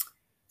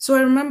so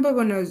I remember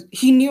when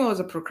he knew I was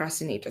a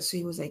procrastinator. So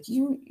he was like,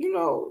 you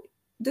know,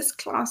 this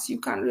class you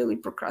can't really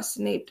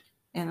procrastinate.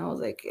 And I was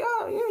like,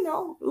 yeah,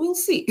 we'll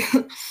see.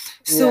 Yeah.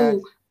 So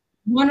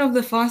one of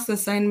the first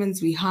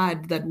assignments we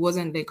had that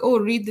wasn't like, oh,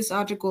 read this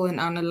article and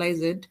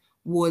analyze it,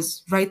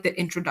 was write the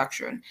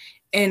introduction.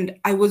 And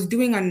I was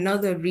doing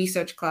another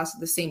research class at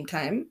the same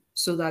time.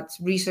 So that's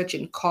research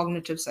in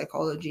cognitive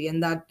psychology,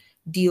 and that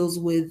deals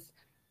with,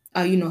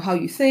 how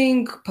you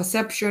think,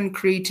 perception,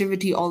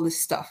 creativity, all this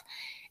stuff.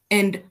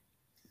 And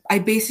I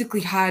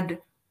basically had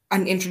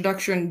an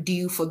introduction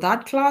due for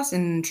that class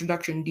and an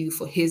introduction due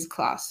for his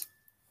class.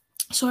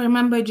 So I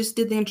remember I just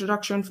did the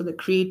introduction for the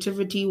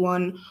creativity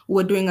one.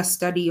 We're doing a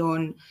study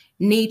on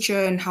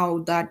nature and how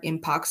that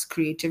impacts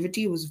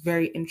creativity. It was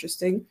very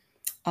interesting.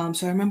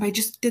 So I remember I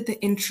just did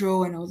the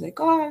intro and I was like,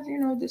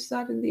 oh, this,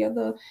 that, and the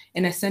other.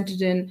 And I sent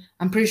it in.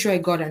 I'm pretty sure I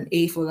got an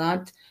A for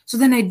that. So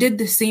then I did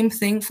the same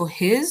thing for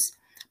his.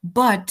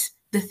 But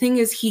the thing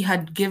is, we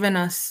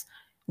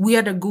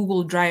had a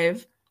Google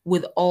Drive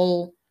with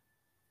all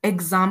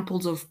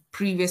examples of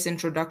previous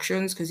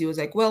introductions because he was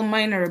like, well,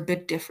 mine are a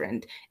bit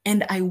different.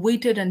 And I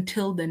waited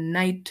until the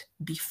night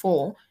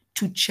before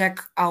to check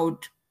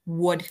out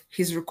what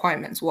his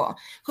requirements were.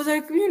 Because,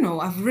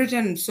 I've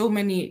written so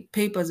many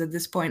papers at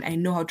this point. I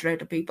know how to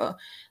write a paper.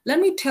 Let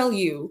me tell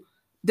you,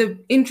 the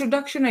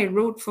introduction I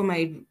wrote for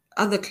my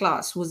other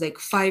class was like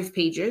 5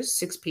 pages,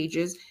 6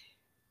 pages.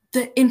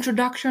 The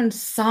introduction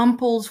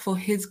samples for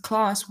his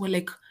class were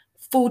like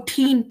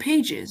 14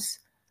 pages.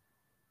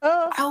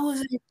 Uh, I was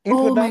like,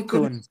 oh my Introduction.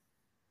 goodness.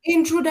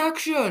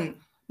 Introduction.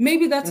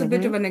 Maybe that's a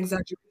bit Mm-hmm. of an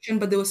exaggeration,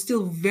 but they were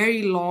still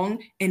very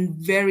long and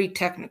very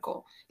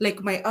technical.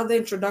 Like my other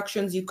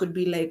introductions, you could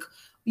be like,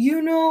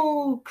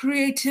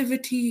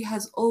 creativity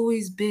has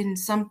always been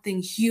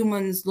something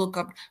humans look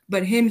up,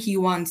 but he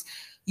wants,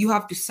 you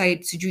have to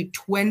cite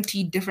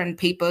 20 different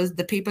papers,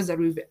 the papers that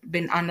we've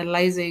been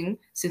analyzing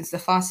since the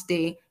first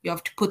day. You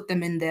have to put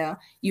them in there.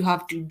 You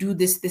have to do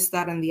this,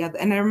 that, and the other.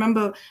 And I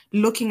remember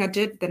looking at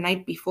it the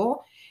night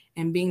before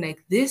and being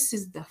like, this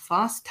is the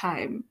first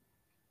time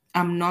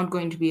I'm not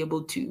going to be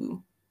able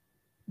to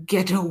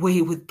get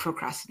away with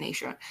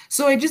procrastination.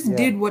 So I just Yeah.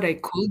 did what I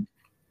could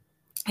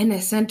and I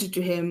sent it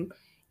to him.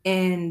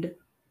 And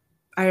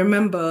I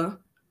remember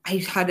I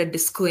had a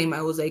disclaimer.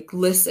 I was like,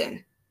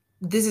 listen,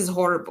 this is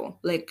horrible.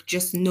 Like,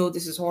 just know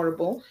this is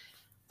horrible.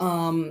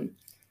 Um,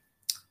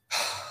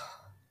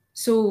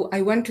 so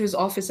I went to his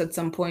office at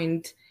some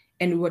point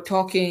and we were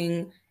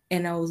talking.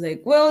 And I was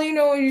like, well,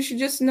 you should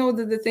just know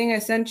that the thing I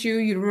sent you,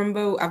 you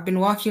remember, I've been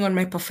working on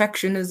my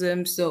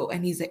perfectionism. So,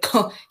 and he's like,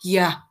 oh,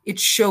 yeah, it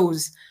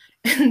shows.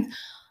 And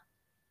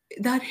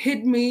that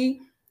hit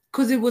me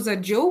because it was a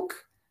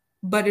joke,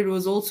 but it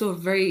was also a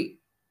very,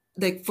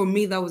 like, for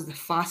me, that was the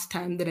first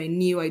time that I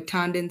knew I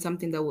turned in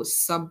something that was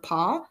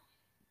subpar.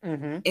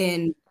 Mm-hmm.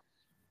 And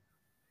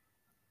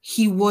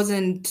he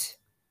wasn't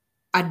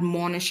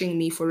admonishing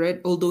me for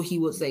it, although he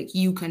was like,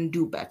 you can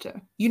do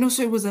better.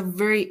 So it was a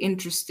very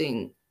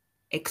interesting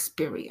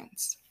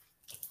experience.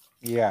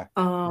 Yeah.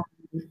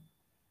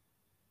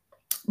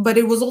 But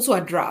it was also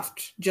a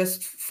draft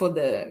just for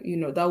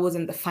that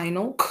wasn't the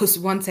final because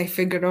once I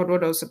figured out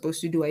what I was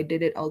supposed to do, I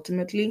did it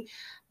ultimately.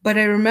 But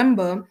I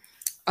remember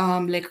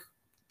like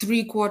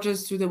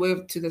 3/4 through the way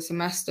to the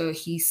semester,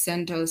 he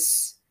sent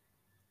us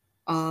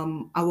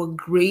our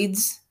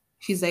grades.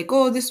 He's like,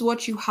 oh, this is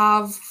what you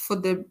have for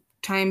the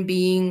time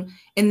being.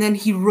 And then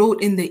he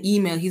wrote in the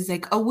email, he's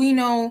like,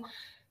 Awino,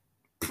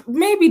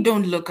 maybe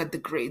don't look at the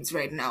grades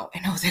right now.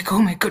 And I was like,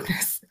 oh my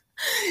goodness.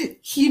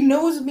 He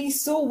knows me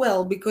so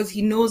well because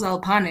he knows I'll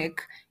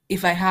panic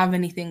if I have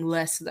anything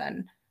less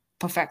than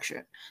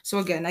perfection. So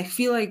again, I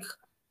feel like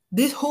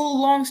this whole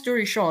long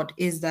story short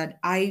is that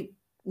I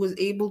was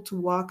able to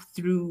walk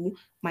through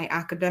my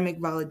academic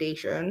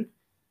validation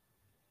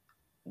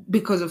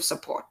because of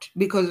support,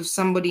 because of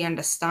somebody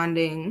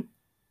understanding,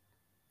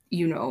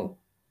 you know,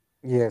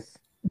 Yes.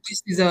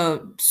 this is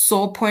a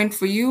sore point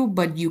for you,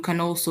 but you can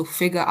also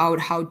figure out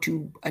how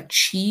to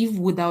achieve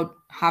without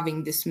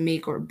having this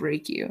make or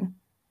break you.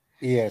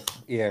 Yes.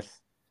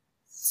 Yes.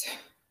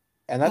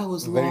 And That that's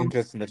was very long.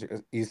 interesting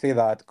that you say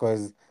that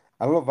because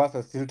a lot of us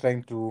are still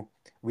trying to,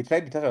 we try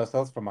to detach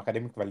ourselves from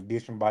academic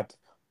validation, but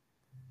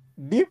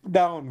deep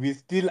down, we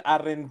still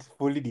aren't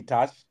fully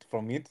detached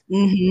from it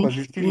Mm-hmm. because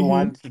we still Mm-hmm.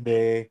 want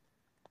the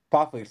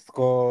perfect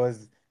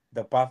scores,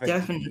 the perfect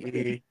Definitely.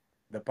 GPA,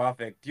 the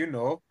perfect,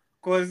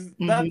 because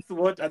Mm-hmm. that's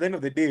what, at the end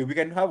of the day, we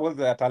can have all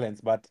the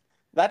talents, but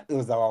that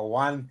was our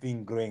one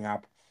thing growing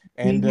up.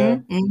 And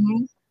Mm-hmm.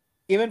 Mm-hmm.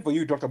 even for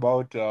you, you talked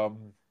about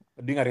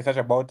doing a research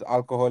about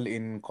alcohol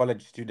in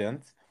college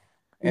students.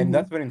 And Mm-hmm.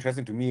 that's very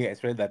interesting to me,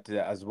 especially that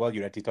as well,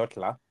 you're a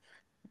teetotaler.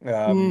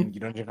 Mm. You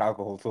don't drink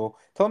alcohol. So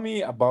tell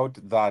me about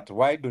that.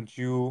 Why don't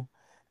you?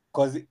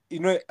 Because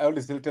I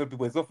always tell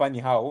people it's so funny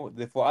how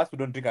for us who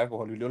don't drink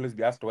alcohol, we'll always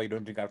be asked why you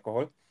don't drink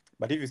alcohol.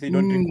 But if you say you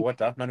don't drink Mm.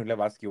 water, none will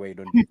ever ask you why you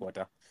don't drink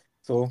water.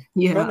 So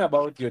tell Yeah. me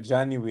about your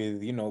journey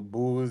with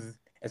booze,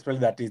 especially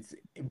that it's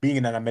being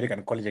in an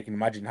American college. I can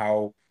imagine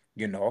how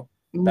you know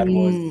that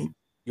was. Mm.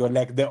 You're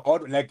like the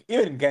odd, like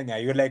even in Kenya,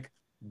 you're like,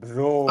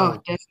 Oh,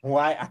 bro, definitely.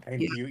 why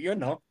aren't Yeah. you?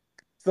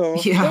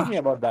 So tell Yeah. me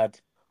about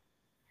that.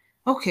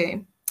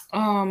 Okay.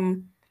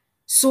 Um,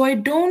 so I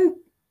don't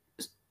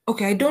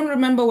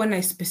remember when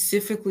I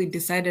specifically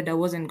decided I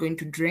wasn't going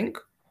to drink.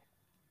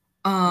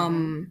 Mm-hmm.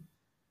 Um,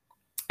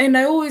 And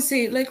I always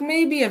say, like,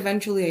 maybe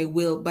eventually I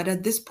will, but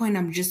at this point,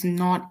 I'm just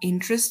not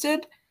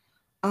interested.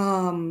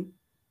 Um,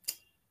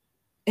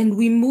 and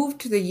we moved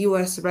to the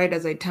US right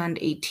as I turned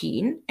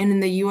 18. And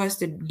in the US,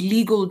 the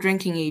legal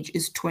drinking age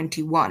is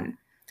 21.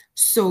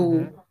 So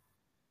Mm-hmm.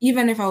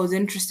 even if I was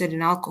interested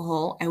in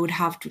alcohol, I would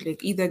have to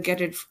like either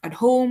get it at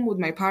home with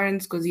my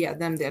parents, because yeah,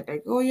 they're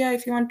like, oh yeah,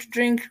 if you want to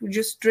drink,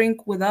 just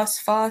drink with us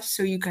first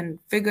so you can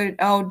figure it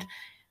out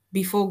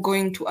before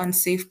going to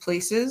unsafe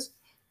places.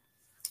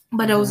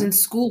 But I was in Mm-hmm.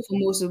 school for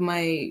most of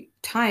my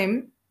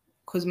time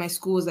because my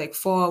school was like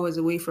 4 hours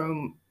away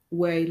from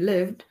where I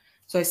lived.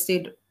 So I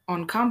stayed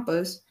on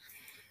campus.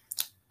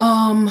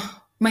 Um,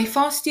 my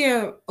first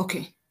year,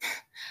 okay,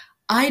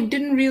 I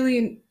didn't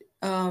really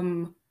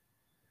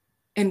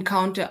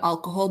encounter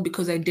alcohol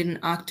because I didn't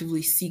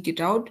actively seek it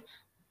out,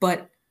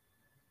 but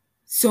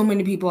so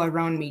many people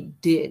around me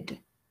did.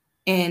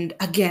 And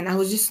again, I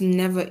was just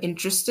never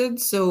interested,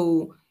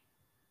 so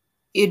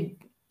it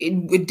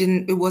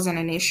it wasn't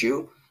an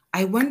issue.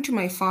 I went to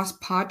my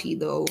first party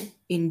though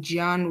in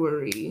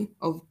January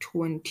of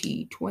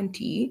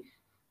 2020.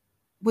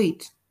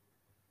 Wait,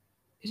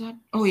 is that?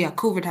 Oh yeah,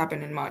 COVID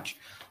happened in March.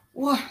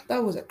 Wow,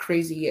 that was a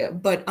crazy year.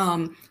 But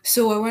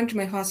so I went to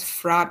my first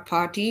frat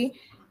party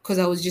because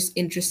I was just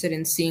interested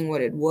in seeing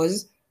what it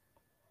was.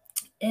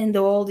 And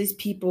there were all these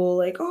people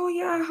like, oh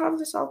yeah, have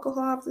this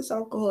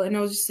alcohol. And I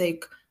was just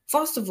like,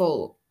 first of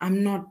all,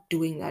 I'm not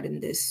doing that in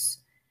this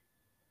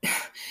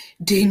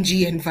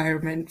dingy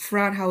environment.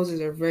 Frat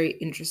houses are very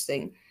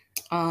interesting.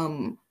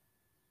 Um,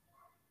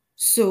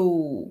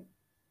 so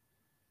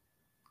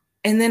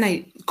and then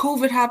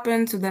COVID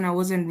happened, so then I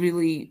wasn't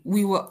really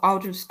we were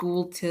out of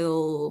school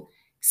till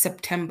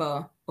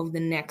September of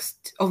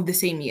the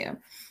same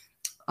year.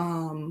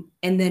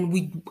 And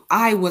then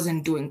I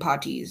wasn't doing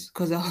parties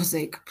because I was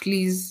like,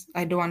 please,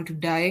 I don't want to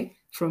die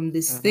from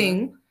this Mm-hmm.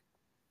 thing.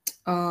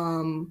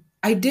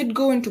 I did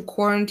go into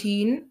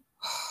quarantine.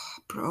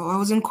 Bro, I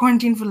was in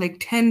quarantine for like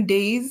 10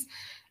 days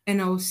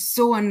and I was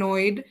so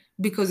annoyed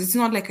because it's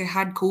not like I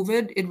had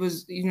COVID. It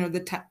was,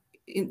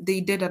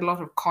 they did a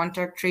lot of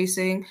contact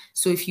tracing.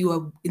 So if you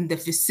are in the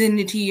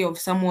vicinity of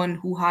someone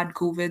who had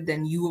COVID,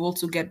 then you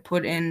also get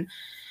put in.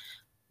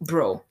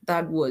 Bro,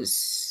 that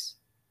was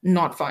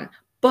not fun.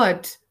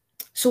 But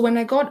so when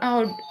I got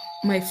out,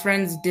 my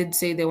friends did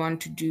say they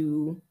want to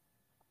do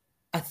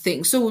a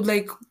thing. So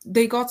like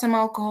they got some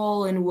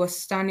alcohol and was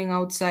standing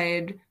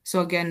outside.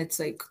 So again, it's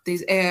like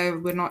there's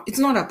air. It's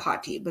not a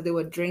party, but they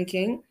were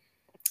drinking.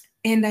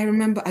 And I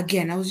remember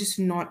again, I was just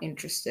not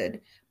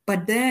interested.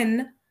 But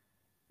then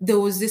there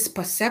was this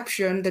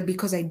perception that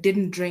because I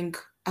didn't drink,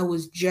 I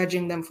was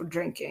judging them for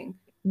drinking,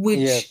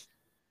 which Yes.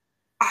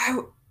 I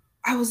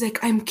I was like,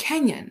 I'm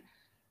Kenyan.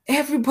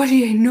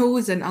 Everybody I know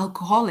is an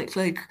alcoholic.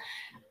 Like,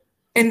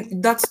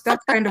 and that's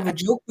kind of a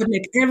joke, but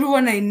like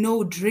everyone I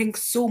know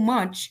drinks so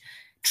much.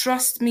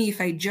 Trust me,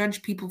 if I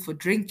judge people for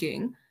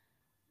drinking,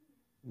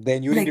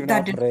 Then you wouldn't like even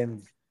that have didn't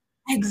friends.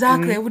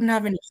 exactly. I wouldn't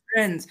have any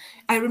friends.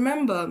 I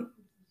remember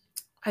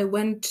I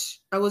went,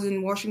 I was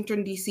in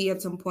Washington, D.C.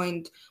 at some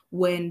point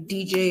when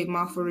DJ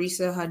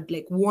Maforisa had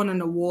like won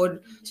an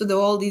award. So there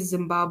were all these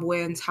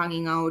Zimbabweans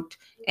hanging out,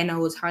 and I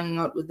was hanging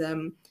out with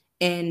them.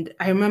 And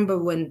I remember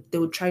when they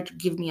would try to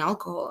give me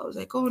alcohol, I was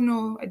like, oh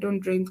no, I don't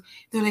drink.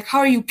 They're like, how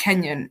are you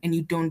Kenyan and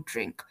you don't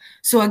drink?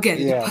 So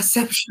again, the Yeah.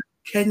 perception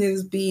of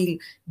Kenyans being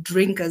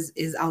drinkers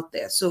is out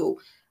there.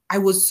 So I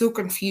was so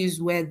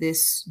confused where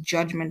this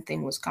judgment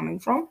thing was coming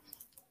from.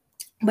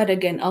 But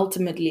again,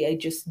 ultimately, I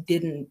just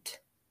didn't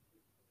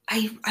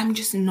I'm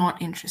just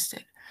not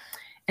interested.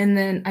 And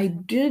then I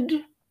did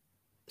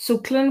so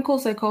clinical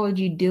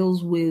psychology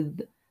deals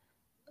with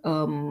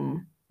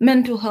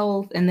mental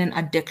health and then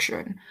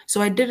addiction.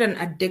 So I did an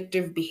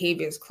addictive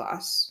behaviors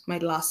class my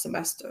last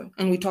semester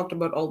and we talked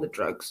about all the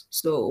drugs.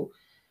 So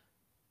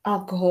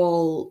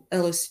alcohol,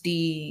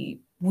 LSD,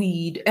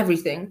 weed,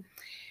 everything.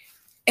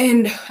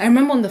 And I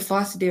remember on the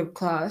first day of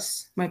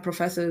class, my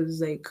professor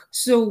was like,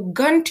 so,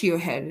 gun to your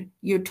head,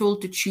 you're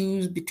told to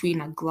choose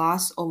between a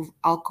glass of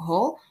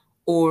alcohol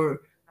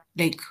or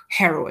like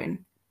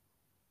heroin.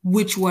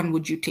 Which one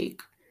would you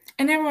take?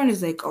 And everyone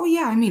is like, oh,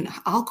 yeah, I mean,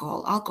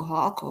 alcohol, alcohol,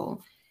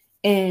 alcohol.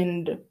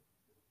 And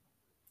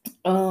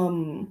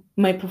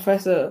my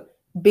professor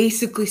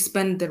basically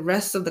spent the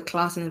rest of the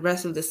class and the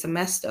rest of the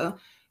semester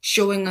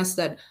showing us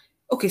that,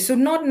 okay, so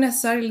not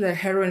necessarily that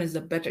heroin is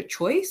the better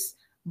choice,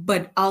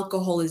 but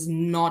alcohol is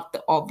not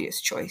the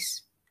obvious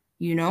choice.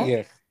 You know,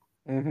 Yes.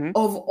 Mm-hmm.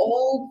 of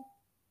all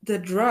the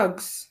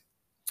drugs,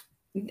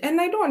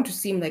 and I don't want to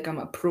seem like I'm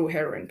a pro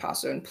heroin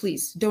person.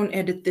 Please don't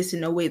edit this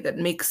in a way that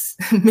makes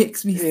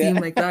makes me Yeah. seem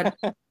like that.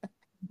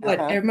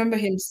 But I Uh-huh. remember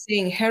him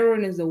saying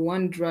heroin is the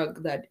one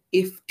drug that,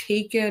 if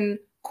taken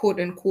quote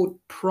unquote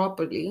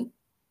properly,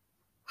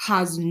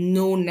 has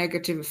no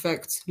negative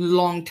effects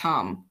long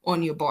term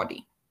on your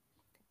body.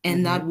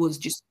 And Mm-hmm. that was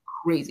just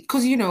crazy.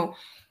 Because,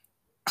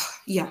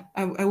 yeah,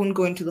 I wouldn't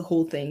go into the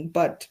whole thing,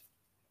 but,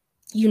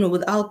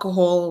 with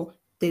alcohol,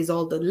 there's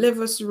all the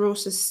liver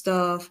cirrhosis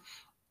stuff.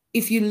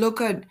 If you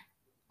look at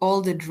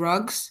all the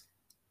drugs,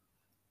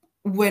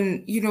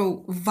 when,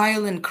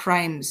 violent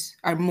crimes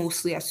are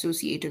mostly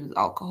associated with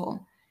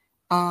alcohol.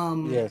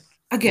 Um, Yes.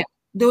 Again,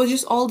 there were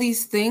just all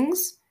these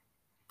things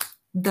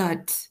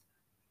that,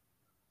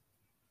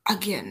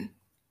 again,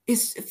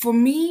 is for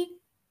me,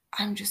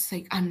 I'm just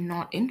like, I'm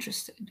not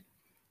interested.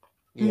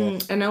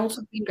 Yes. And I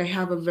also think I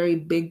have a very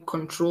big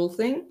control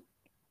thing.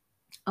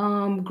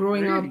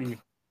 Growing up, Really?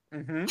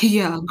 Mm-hmm.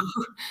 yeah,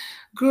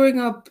 growing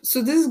up.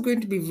 So this is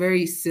going to be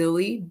very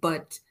silly,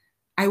 but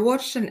I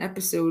watched an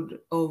episode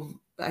of,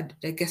 I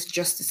guess,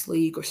 Justice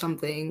League or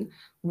something,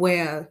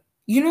 where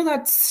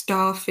that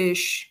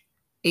starfish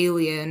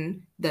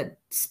alien that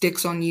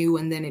sticks on you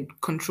and then it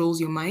controls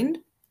your mind.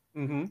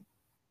 Mm-hmm.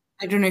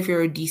 I don't know if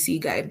you're a DC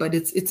guy, but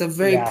it's a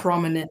very Yeah.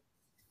 prominent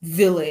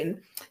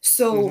villain.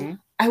 So Mm-hmm.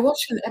 I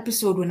watched an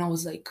episode when I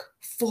was like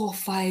 4,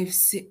 5,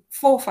 6,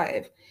 4,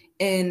 5,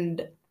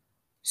 and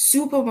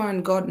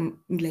Superman got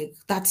like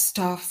that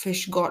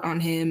starfish got on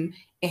him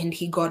and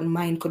he got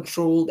mind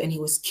controlled and he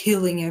was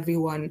killing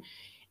everyone.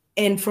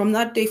 And from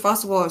that day,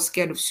 first of all, I was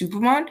scared of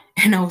Superman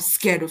and I was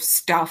scared of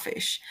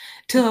starfish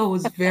till I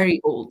was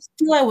very old.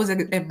 Till I was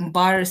like,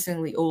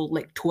 embarrassingly old,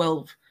 like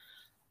 12.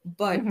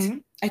 But Mm-hmm.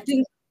 I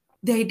think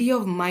the idea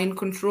of mind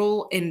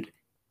control and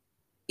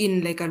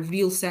in like a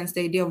real sense,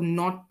 the idea of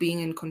not being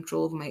in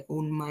control of my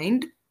own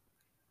mind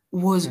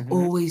was Mm-hmm.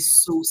 always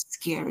so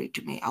scary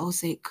to me. I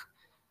was like,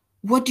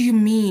 what do you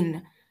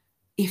mean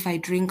if I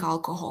drink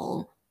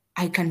alcohol,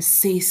 I can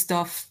say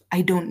stuff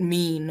I don't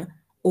mean,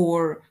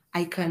 or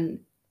I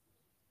can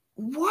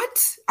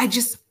what?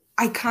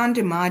 I can't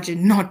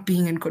imagine not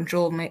being in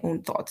control of my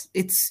own thoughts.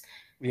 It's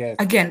Yes.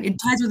 again, it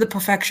ties with the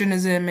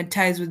perfectionism, it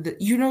ties with the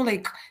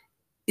like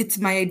it's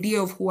my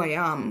idea of who I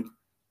am,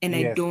 and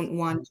I Yes. don't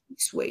want to be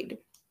swayed.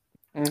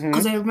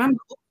 Because Mm-hmm. I remember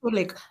also,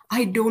 like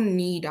I don't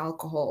need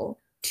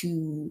alcohol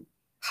to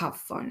have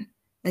fun.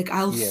 Like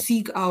I'll Yes.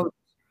 seek out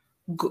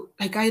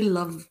like I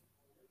love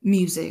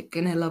music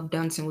and I love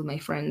dancing with my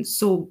friends.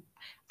 So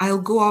I'll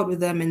go out with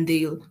them and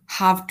they'll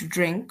have to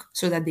drink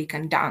so that they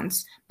can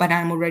dance, but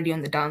I'm already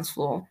on the dance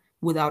floor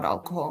without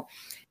alcohol.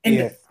 And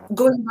Yes.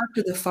 going back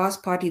to the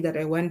first party that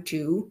I went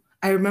to,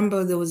 I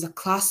remember there was a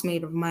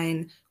classmate of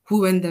mine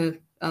who were in the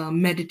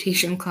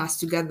meditation class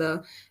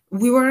together.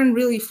 We weren't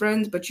really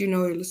friends, but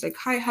it was like,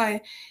 hi,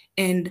 hi.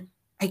 And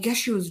I guess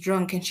she was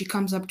drunk and she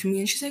comes up to me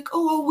and she's like,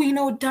 oh, we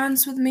know,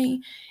 dance with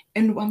me.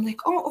 And I'm like,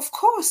 oh, of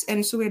course.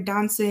 And so we're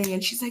dancing,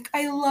 and she's like,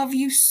 I love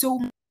you so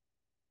much.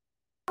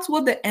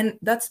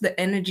 That's the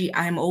energy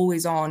I'm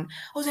always on.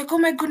 I was like, oh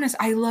my goodness,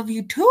 I love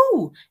you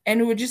too.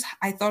 And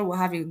I thought we're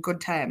having a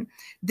good time.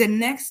 The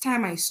next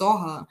time I saw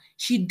her,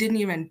 she didn't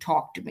even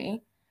talk to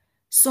me.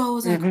 So I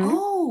was like, Mm-hmm.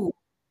 oh,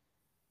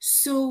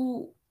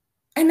 so,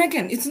 and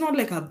again, it's not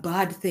like a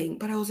bad thing,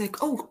 but I was like,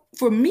 oh,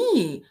 for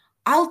me,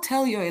 I'll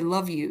tell you I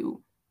love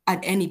you at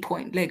any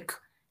point, like,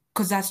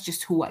 because that's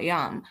just who I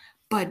am.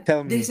 But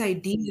Tell this me.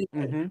 idea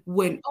that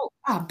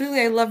Mm-hmm.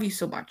 Billy, I love you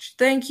so much.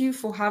 Thank you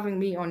for having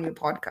me on your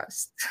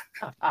podcast.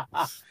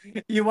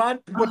 You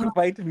want people to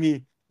fight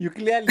me. You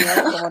clearly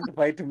want someone to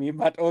fight me,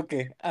 but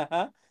okay.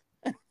 Uh-huh.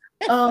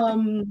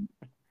 Um,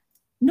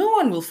 no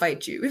one will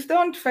fight you. If they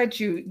want to fight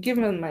you, give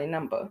them my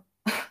number.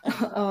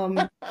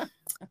 um,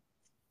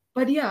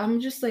 but yeah, I'm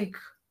just like,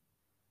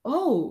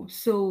 oh,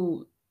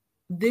 so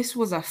this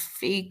was a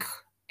fake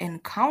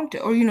encounter,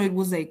 or it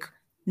was like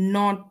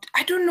not,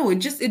 I don't know,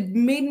 it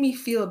made me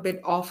feel a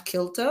bit off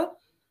kilter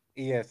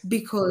Yes.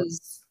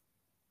 because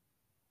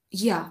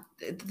yeah,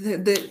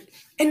 the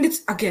and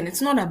it's again,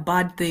 it's not a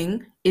bad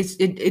thing.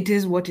 It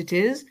is what it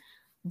is,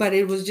 but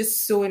it was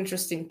just so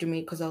interesting to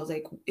me because I was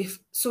like, if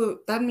so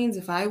that means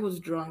if I was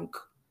drunk,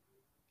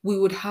 we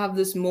would have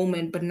this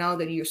moment, but now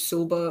that you're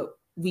sober,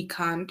 we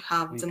can't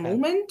have We the can.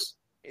 moment.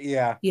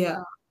 Yeah.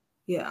 Yeah,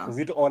 yeah. Was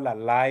it all a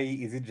lie?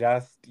 Is it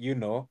just,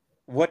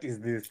 what is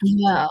this?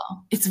 Yeah,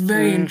 it's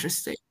very Mm,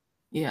 interesting.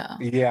 Yeah.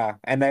 yeah.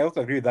 And I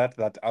also agree with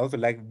that I also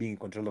like being in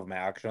control of my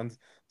actions.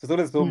 So it's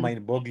always so Mm,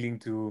 mind-boggling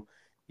to,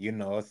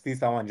 see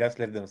someone just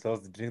let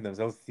themselves drink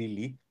themselves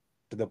silly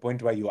to the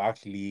point where you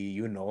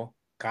actually,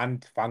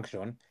 can't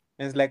function.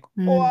 And it's like,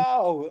 mm,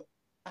 wow,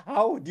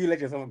 how do you let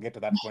yourself get to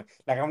that point?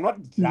 Like, I'm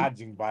not mm,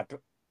 judging, but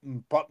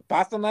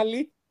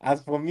personally,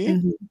 as for me,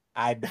 mhm,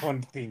 I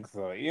don't think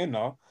so.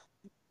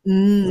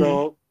 mm,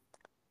 So,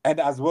 and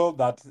as well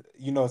that,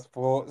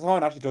 for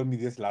someone actually told me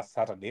this last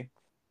Saturday,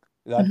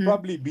 that mhm,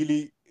 probably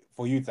Billy,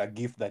 for you, it's a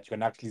gift that you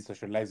can actually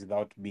socialize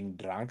without being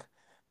drunk.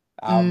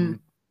 mm,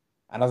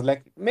 And I was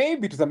like,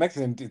 maybe to some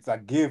extent it's a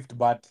gift,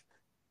 but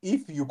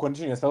if you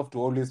condition yourself to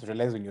always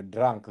socialize when you're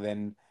drunk,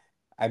 then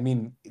I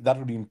mean that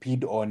would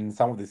impede on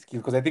some of the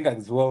skills. Because I think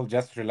as well,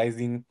 just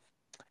realizing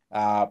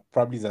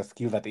probably is a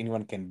skill that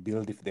anyone can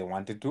build if they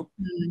wanted to.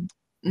 mm,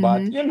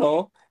 But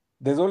mhm,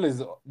 there's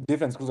always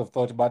different schools of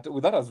thought. But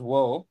with that as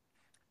well,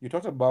 you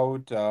talked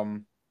about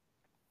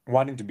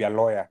wanting to be a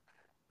lawyer,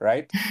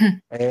 right?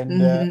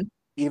 And mhm,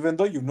 even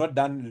though you've not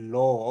done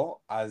law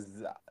as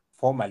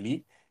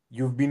formally,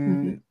 you've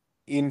mhm, been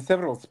in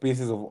several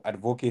spaces of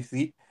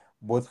advocacy,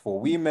 both for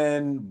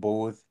women,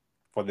 both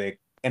for the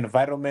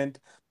environment.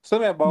 Tell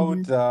me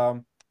about mhm.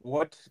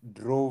 what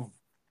drove,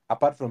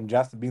 apart from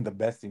just being the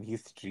best in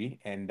history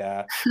and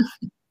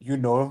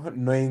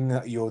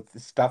knowing your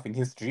stuff in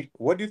history,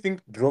 what do you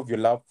think drove your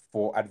love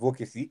for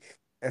advocacy,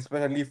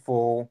 especially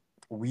for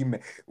women,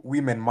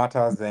 women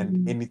matters, and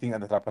Mm. anything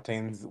that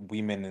appertains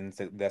women and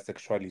their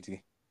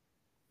sexuality?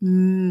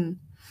 Mm.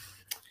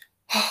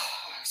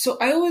 So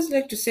I always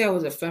like to say I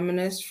was a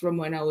feminist from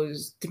when I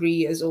was 3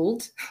 years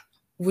old,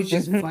 which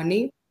is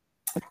funny.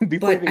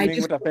 Before But even I knowing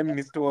just what a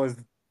feminist was.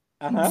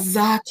 Uh-huh.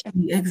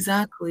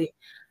 exactly.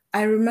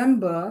 I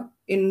remember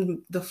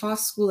in the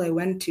first school I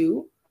went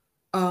to,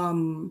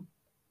 um,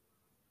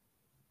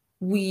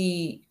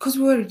 because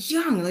we were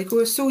young, like we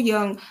were so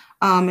young,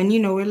 and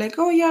we're like,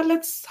 oh yeah,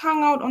 let's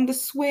hang out on the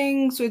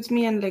swing. So it's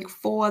me and like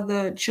four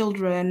other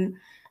children,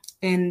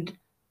 and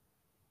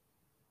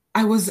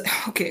I was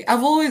okay.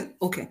 I've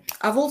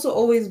also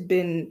always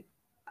been.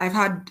 I've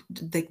had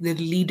like the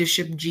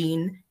leadership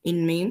gene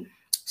in me.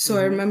 So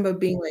I Mm-hmm. remember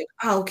being like,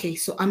 okay,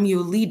 so I'm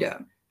your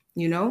leader,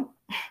 you know?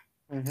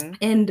 Mm-hmm.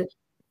 And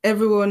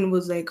everyone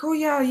was like, oh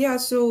yeah, yeah.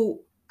 So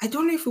I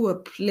don't know if we were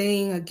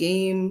playing a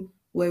game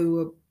where we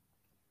were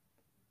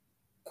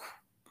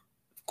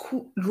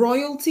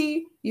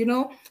royalty, you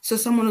know? So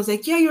someone was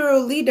like, yeah, you're a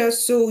leader,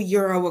 so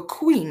you're our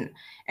queen.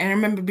 And I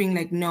remember being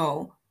like,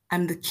 no,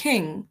 I'm the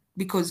king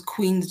because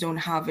queens don't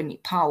have any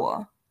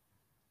power.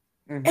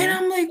 And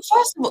Mm-hmm. I'm like,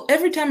 first of all,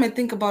 every time I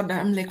think about that,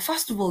 I'm like,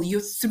 first of all, you're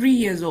 3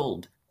 years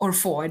old or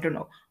four, I don't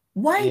know.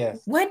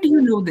 Yes. Why do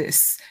you know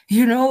this?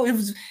 You know, it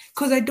was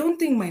because I don't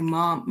think my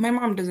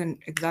mom doesn't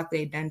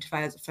exactly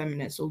identify as a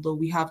feminist, although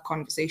we have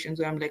conversations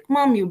where I'm like,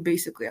 Mom, you're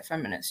basically a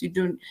feminist. You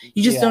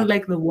just Yeah. don't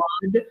like the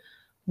word,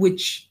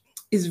 which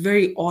is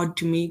very odd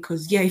to me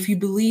because yeah, if you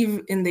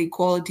believe in the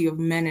equality of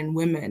men and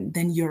women,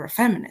 then you're a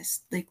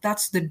feminist. Like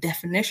that's the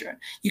definition.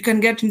 You can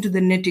get into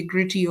the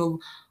nitty-gritty of,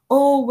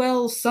 oh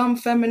well, some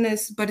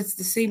feminists, but it's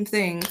the same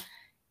thing.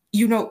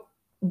 You know,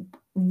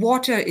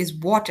 water is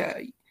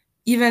water.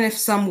 Even if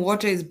some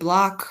water is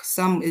black,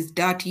 some is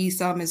dirty,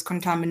 some is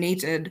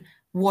contaminated,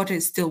 water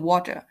is still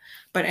water.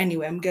 But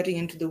anyway, I'm getting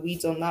into the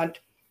weeds on that.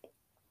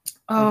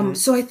 Mm-hmm.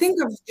 So I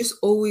think I've just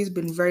always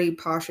been very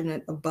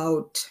passionate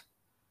about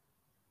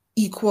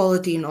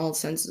equality in all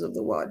senses of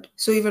the word.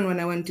 So even when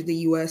I went to the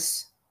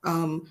US,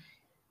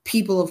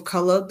 people of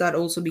color, that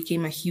also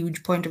became a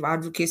huge point of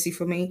advocacy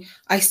for me.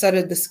 I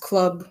started this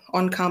club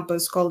on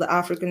campus called the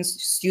African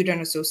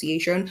Student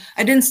Association.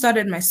 I didn't start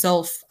it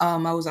myself. I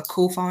was a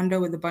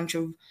co-founder with a bunch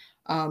of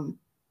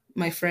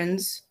my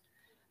friends.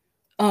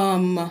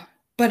 Um,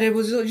 but it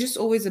was just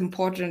always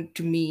important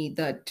to me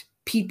that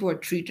people are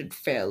treated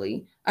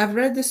fairly. I've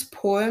read this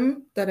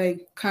poem that I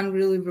can't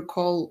really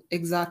recall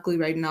exactly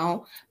right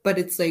now, but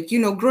it's like,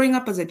 growing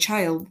up as a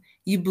child,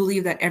 you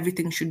believe that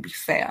everything should be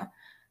fair.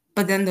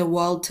 But then the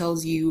world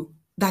tells you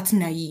that's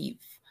naive.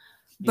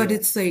 But Yes.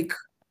 it's like,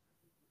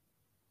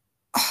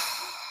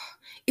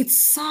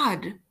 it's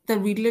sad that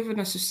we live in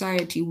a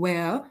society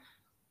where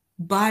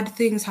bad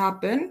things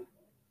happen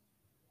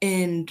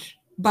and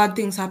bad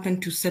things happen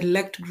to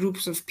select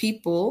groups of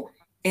people,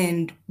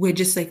 and we're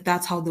just like,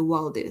 that's how the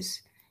world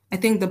is. I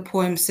think the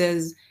poem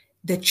says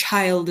the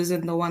child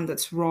isn't the one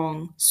that's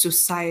wrong,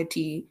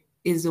 society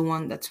is the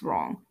one that's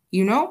wrong,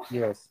 you know?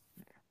 Yes.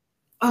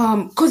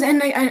 Because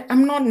and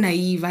I'm not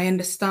naive. I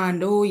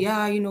understand, oh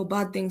yeah,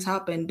 bad things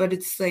happen, but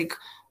it's like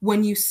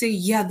when you say,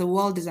 yeah, the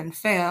world is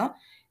unfair,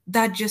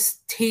 that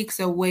just takes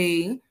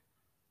away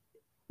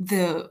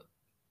the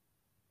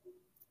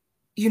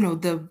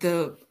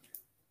the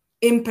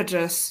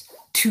impetus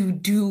to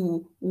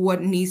do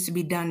what needs to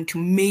be done to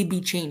maybe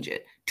change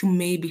it, to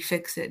maybe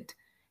fix it,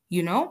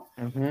 you know?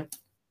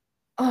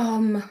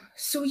 Mm-hmm.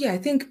 So yeah, I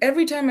think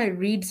every time I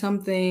read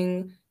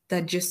something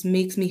that just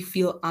makes me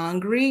feel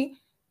angry,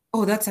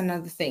 oh, that's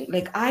another thing.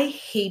 Like I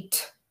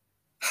hate,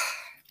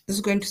 this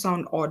is going to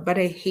sound odd, but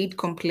I hate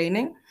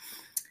complaining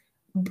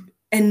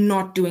and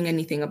not doing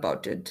anything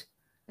about it.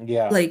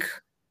 Yeah. Like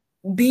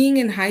being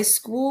in high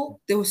school,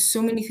 there were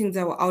so many things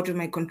that were out of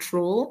my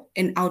control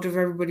and out of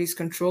everybody's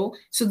control.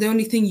 So the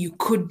only thing you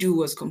could do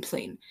was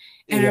complain.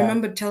 And I Yeah.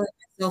 remember telling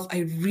myself, I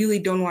really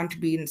don't want to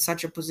be in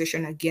such a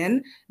position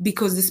again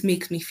because this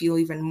makes me feel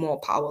even more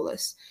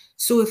powerless.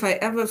 So if I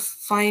ever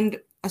find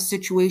a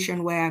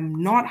situation where I'm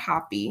not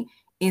happy,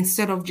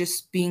 instead of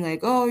just being like,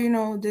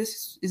 oh,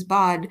 this is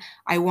bad,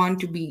 I want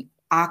to be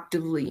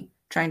actively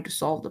trying to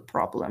solve the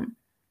problem.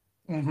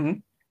 Mm-hmm.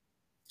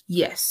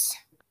 Yes.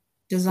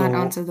 Does that So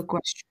answer the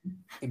question?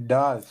 it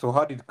does. So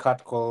how did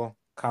catcall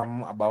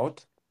come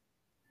about?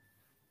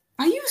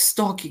 Are you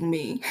stalking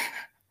me?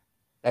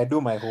 I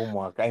do my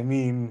homework. I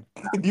mean,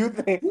 do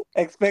you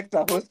expect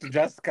a host to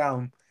just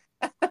come,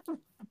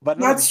 but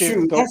not at the That's same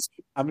true. stop?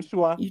 I'm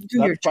sure You do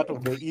your that's part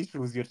of job. the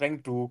issues you're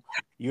trying to,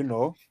 you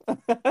know.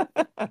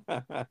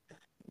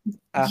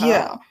 Uh-huh.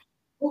 Yeah.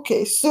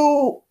 Okay.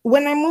 So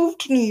when I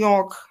moved to New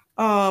York,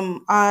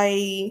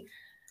 I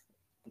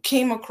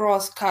came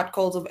across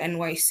Catcalls of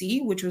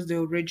NYC, which was the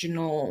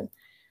original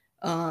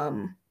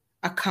um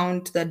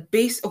account that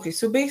base. Okay,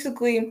 so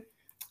basically,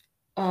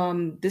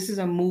 this is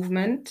a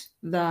movement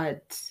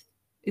that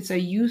it's a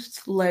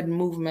youth-led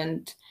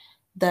movement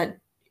that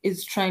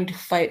is trying to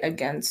fight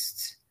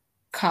against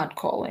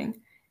catcalling.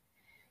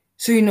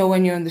 So,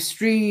 when you're on the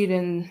street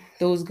and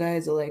those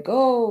guys are like,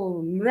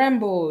 oh,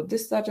 Rambo,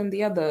 this, that, and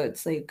the other,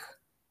 it's like,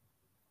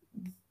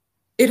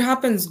 it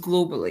happens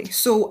globally.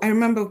 So I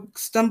remember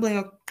stumbling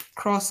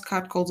across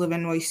catcalls of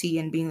NYC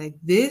and being like,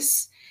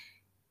 this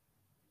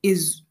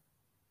is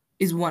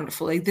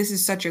wonderful. Like, this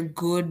is such a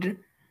good,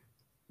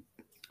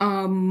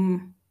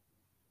 um,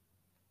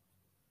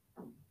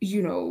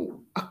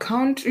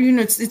 account.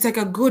 It's like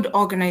a good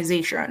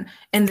organization.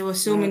 And there were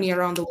so Mm. many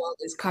around the world.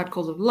 There's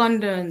catcalls of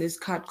London, there's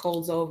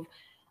catcalls of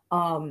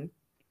um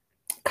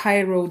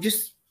Cairo,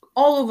 just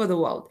all over the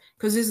world,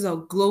 because this is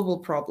a global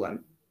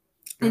problem.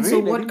 And so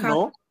Really? I what didn't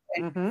know.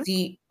 Mm-hmm.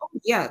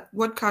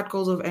 What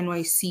catcalls of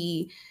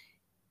NYC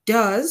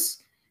does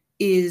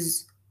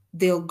is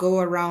they'll go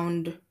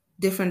around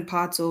different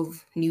parts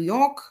of New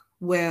York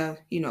where,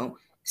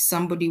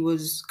 somebody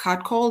was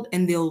catcalled,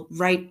 and they'll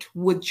write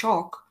with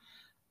chalk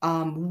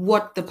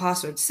what the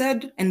password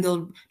said, and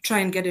they'll try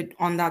and get it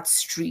on that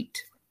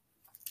street.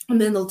 And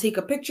then they'll take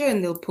a picture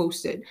and they'll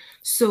post it.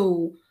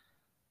 So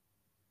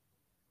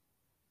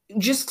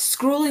just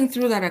scrolling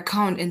through that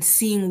account and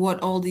seeing what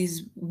all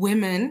these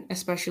women,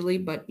 especially,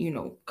 but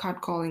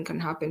catcalling can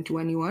happen to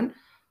anyone,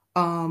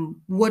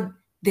 what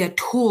they're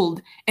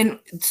told. And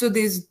so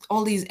there's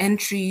all these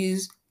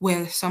entries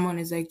where someone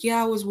is like,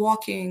 yeah, I was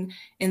walking,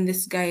 and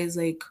this guy is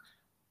like,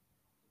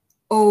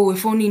 oh,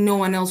 if only no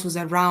one else was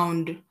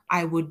around,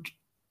 I would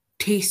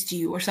taste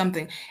you or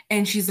something.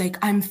 And she's like,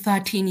 I'm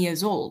 13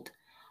 years old,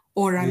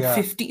 or I'm Yeah.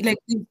 50. Like,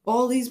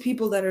 all these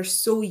people that are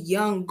so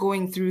young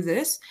going through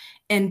this,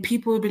 and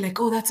people will be like,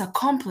 oh, that's a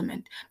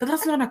compliment. But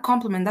that's not a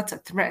compliment, that's a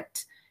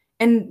threat.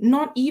 And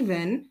not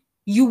even,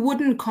 you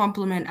wouldn't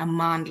compliment a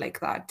man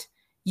like that.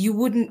 You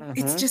wouldn't, Mm-hmm.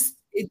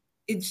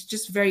 it's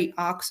just very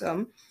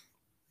awesome.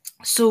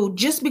 So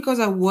just because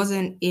I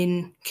wasn't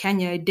in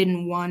Kenya,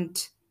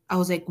 I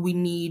was like, we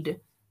need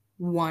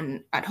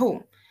one at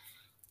home.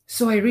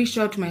 So I reached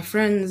out to my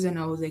friends and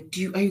I was like,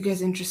 are you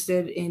guys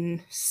interested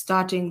in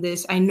starting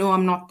this? I know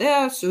I'm not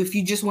there, so if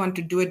you just want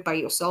to do it by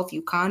yourself,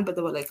 you can. But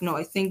they were like, no,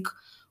 I think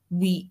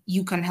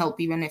you can help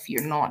even if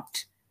you're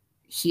not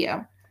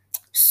here.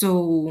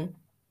 So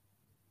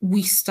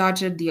we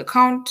started the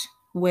account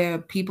where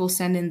people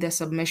send in their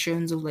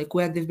submissions of like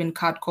where they've been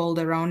catcalled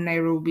around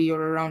Nairobi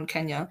or around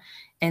Kenya.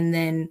 And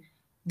then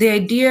the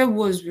idea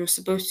was we were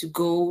supposed to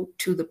go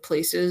to the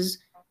places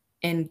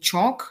and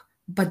chalk,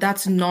 but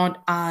that's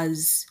not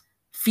as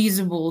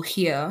feasible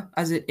here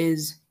as it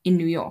is in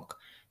New York.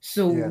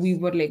 So we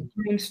Yes. were like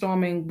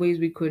brainstorming ways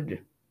we could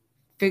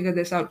figure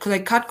this out. Because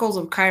like catcalls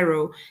of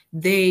Cairo,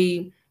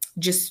 they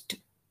just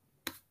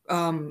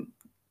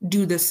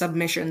do the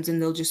submissions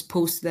and they'll just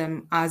post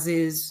them as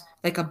is,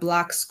 like a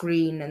black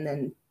screen, and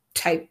then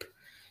type,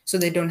 so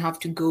they don't have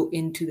to go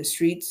into the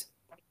streets.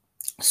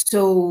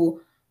 So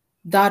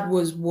that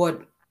was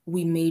what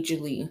we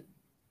majorly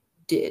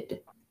did.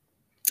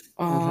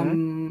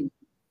 Mm-hmm.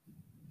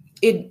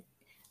 It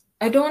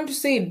I don't want to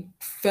say it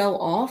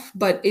fell off,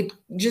 but it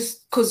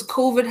just, because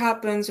COVID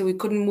happened, so we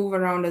couldn't move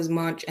around as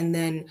much, and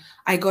then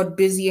I got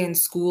busier in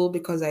school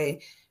because I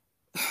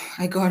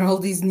got all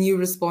these new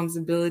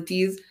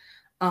responsibilities.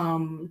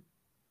 Um,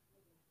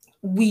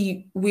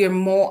 we are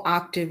more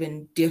active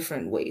in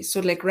different ways.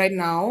 So like right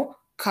now,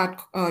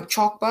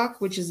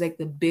 Chalkback, which is like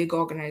the big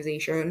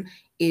organization,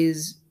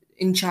 is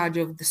in charge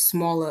of the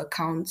smaller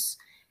accounts,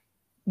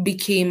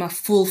 became a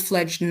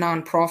full-fledged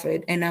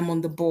nonprofit, and I'm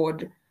on the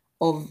board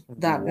of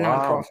that Wow.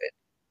 nonprofit.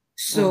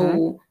 Mm-hmm.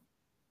 So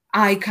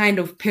I kind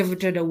of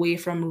pivoted away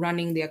from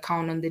running the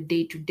account on the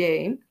day to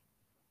day.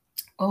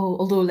 Oh,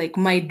 although like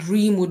my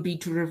dream would be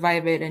to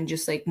revive it and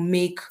just like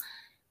make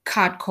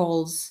cat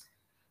calls,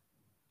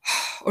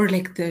 or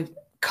like the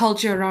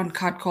culture around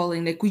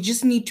catcalling, like we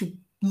just need to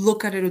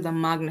look at it with a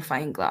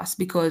magnifying glass,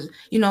 because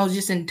I was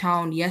just in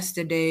town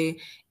yesterday,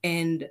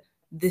 and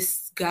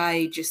this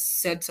guy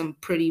just said some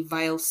pretty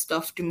vile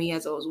stuff to me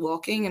as I was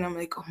walking, and I'm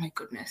like, oh my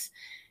goodness,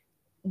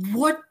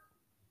 what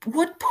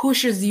what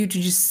pushes you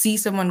to just see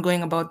someone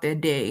going about their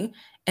day,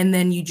 and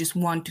then you just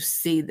want to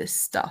say this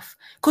stuff?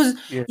 Because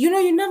Yeah.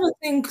 you never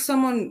think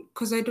someone,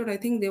 because I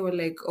think they were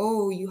like,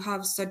 oh, you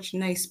have such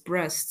nice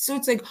breasts, so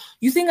it's like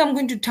you think I'm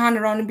going to turn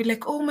around and be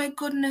like, oh my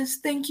goodness,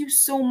 thank you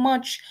so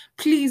much,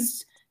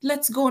 please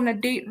let's go on a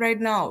date right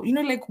now.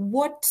 Like,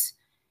 what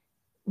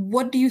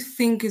do you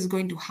think is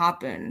going to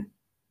happen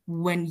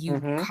when you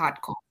Mm-hmm.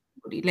 catcall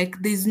somebody? Like,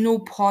 there's no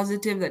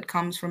positive that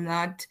comes from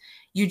that.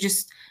 You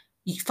just,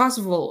 first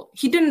of all,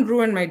 he didn't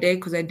ruin my day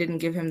because I didn't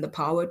give him the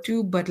power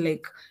to, but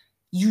like,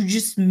 you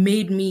just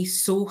made me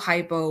so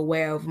hyper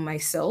aware of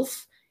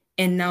myself.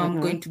 And now I'm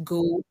Mm-hmm. going to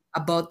go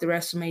about the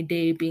rest of my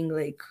day being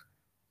like,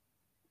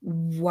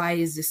 why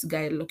is this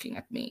guy looking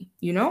at me?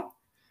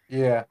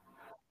 Yeah.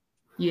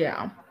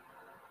 Yeah.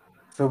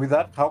 So with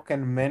that, how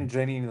can men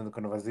join in on the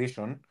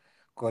conversation?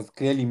 Because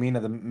clearly men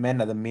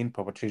are the main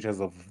perpetrators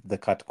of the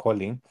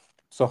catcalling.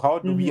 So how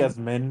do we Mm-hmm. as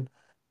men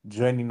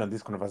join in on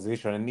this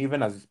conversation? And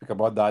even as you speak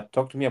about that,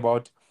 talk to me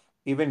about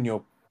even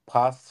your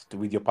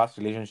with your past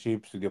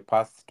relationships, with your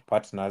past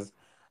partners,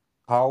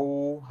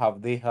 how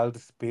have they held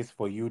space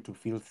for you to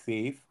feel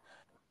safe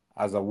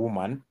as a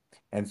woman?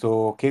 And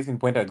so, case in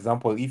point,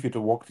 example, if you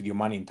to walk with your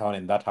man in town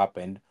and that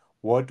happened,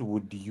 what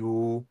would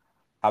you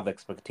have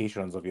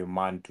expectations of your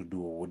man to do?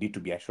 Would it to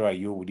be assure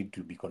you? Would it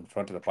to be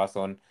confront the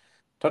person?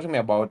 Talk to me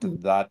about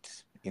that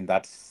in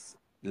that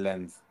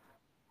lens.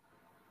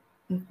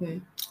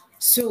 Okay.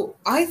 So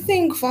I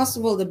think, first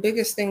of all, the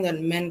biggest thing that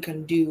men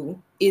can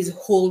do is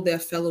hold their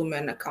fellow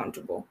men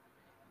accountable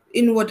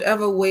in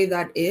whatever way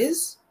that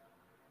is.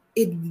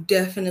 It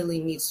definitely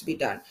needs to be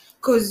done.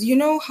 Because you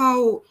know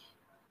how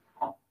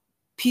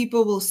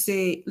people will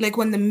say, like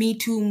when the Me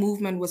Too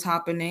movement was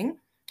happening,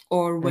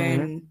 or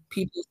Mm-hmm. when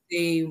people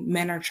say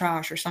men are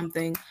trash or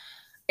something,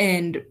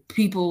 and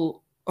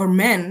people, or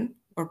men,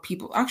 or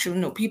people, actually,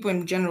 no, people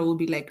in general will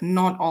be like,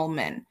 not all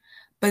men.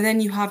 But then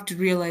you have to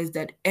realize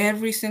that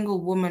every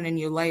single woman in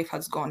your life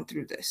has gone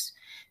through this.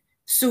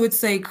 So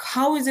it's like,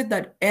 how is it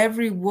that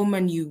every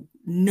woman you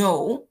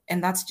know,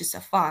 and that's just a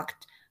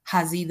fact,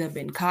 has either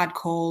been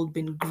catcalled,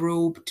 been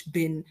groped,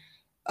 been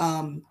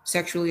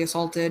sexually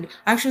assaulted?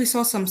 I actually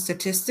saw some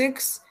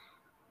statistics.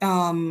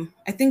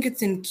 I think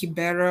it's in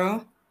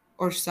Kibera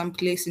or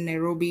someplace in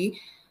Nairobi.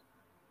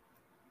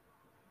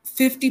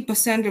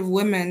 50% of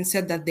women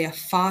said that their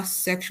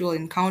first sexual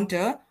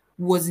encounter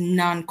was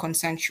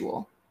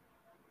non-consensual.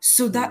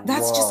 So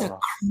that's just a Wow.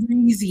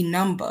 crazy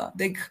number.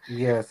 Like,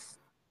 Yes.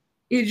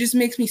 it just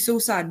makes me so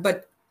sad.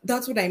 But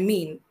that's what I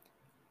mean.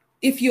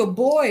 If your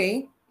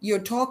boy, you're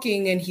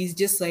talking and he's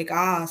just like,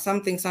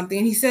 something, something,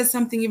 and he says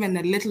something even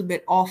a little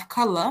bit off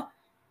color,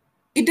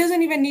 it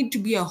doesn't even need to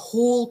be a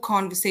whole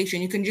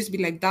conversation. You can just be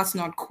like, that's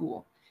not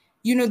cool.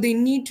 You know, they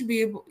need to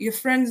be able, your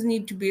friends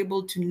need to be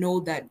able to know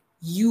that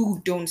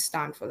you don't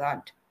stand for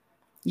that,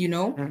 you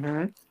know?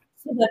 Mm-hmm.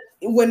 So that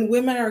when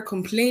women are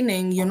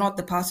complaining, you're not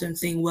the person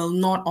saying, well,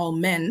 not all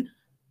men.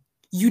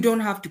 You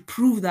don't have to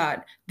prove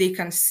that. They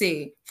can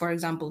say, for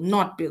example,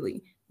 not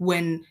Billy.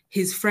 When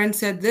his friend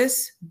said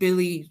this,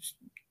 Billy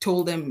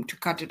told them to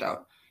cut it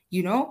out,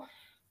 you know?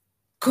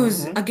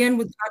 Because Mm-hmm. again,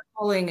 with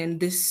catcalling and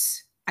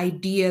this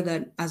idea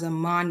that as a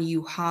man,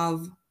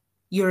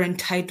 you're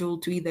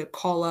entitled to either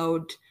call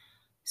out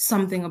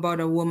something about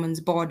a woman's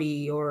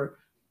body, or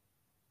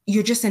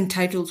you're just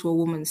entitled to a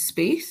woman's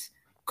space,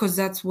 because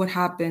that's what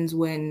happens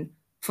when,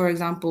 for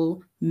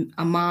example,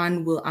 a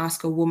man will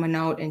ask a woman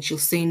out and she'll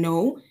say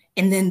no,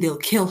 and then they'll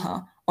kill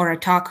her or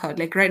attack her.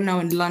 Like right now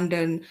in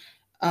London,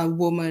 a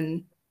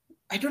woman,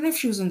 I don't know if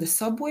she was on the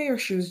subway or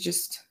she was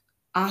just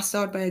asked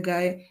out by a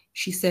guy.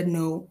 She said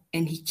no,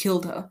 and he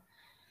killed her.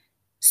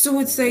 So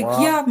it's like,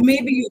 Wow. yeah,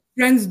 maybe your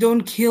friends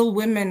don't kill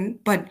women,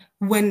 but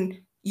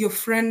when your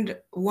friend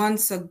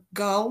wants a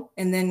girl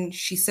and then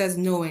she says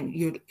no,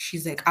 and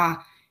she's like,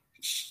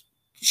 sh-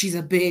 she's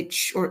a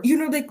bitch, or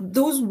like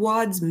those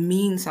words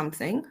mean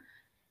something.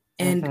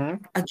 And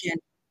Mm-hmm. again,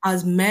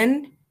 as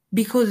men,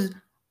 because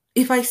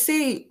if I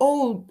say,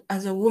 oh,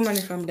 as a woman,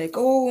 if I'm like,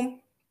 oh,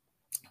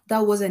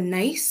 that wasn't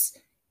nice,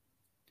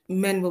 a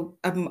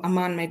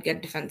man might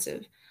get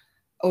defensive,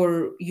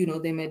 or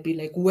they might be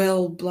like,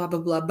 well, blah blah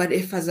blah. But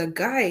if as a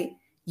guy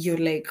you're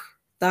like,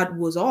 that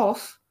was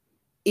off,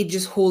 it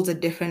just holds a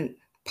different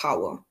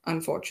power, Yeah.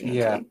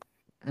 unfortunately.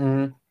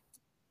 Mm-hmm.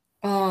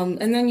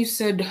 And then you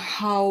said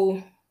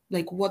how,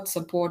 like, what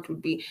support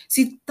would be.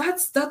 See,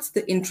 that's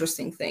the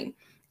interesting thing.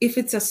 If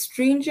it's a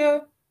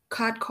stranger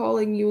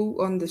catcalling you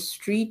on the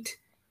street,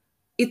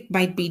 it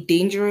might be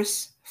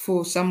dangerous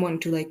for someone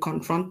to like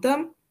confront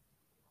them.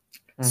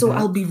 So Mm-hmm.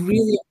 I'll be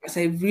really honest,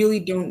 I really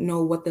don't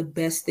know what the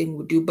best thing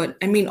would do. But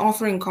I mean,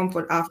 offering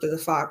comfort after the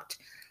fact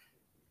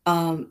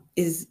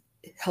is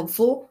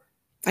helpful.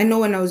 I know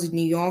when I was in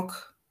New York,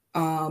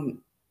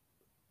 um,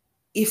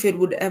 if it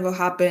would ever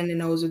happen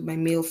and I was with my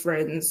male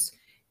friends,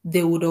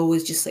 they would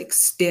always just like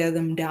stare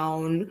them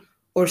down,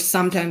 or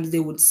sometimes they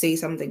would say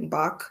something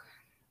back.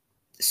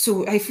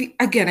 So I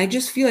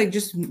just feel like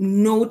just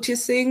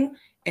noticing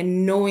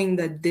and knowing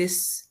that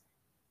this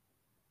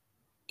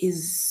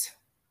is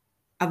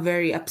a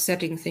very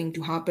upsetting thing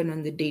to happen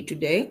on the day to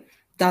day,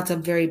 that's a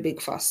very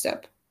big first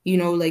step.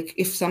 Like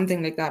if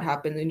something like that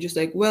happens and just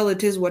like, well,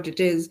 it is what it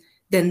is,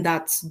 then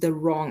that's the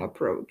wrong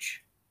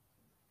approach.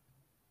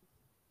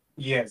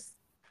 Yes.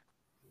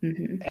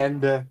 Hmm.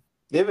 And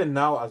even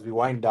now, as we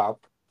wind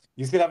up,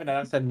 you still haven't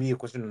answered me a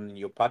question on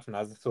your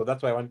partners. So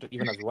that's why I want to,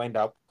 even as we wind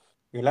up,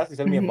 you lastly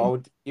tell me Hmm.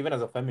 about, even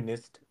as a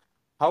feminist,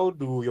 how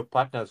do your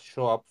partners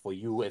show up for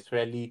you,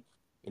 especially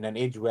in an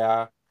age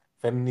where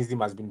feminism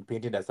has been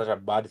painted as such a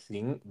bad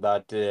thing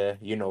that,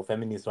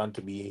 feminists want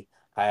to be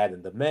higher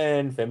than the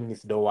men,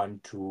 feminists don't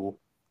want to,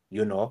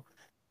 you know,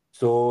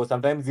 so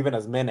sometimes, even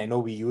as men, I know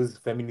we use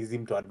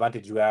feminism to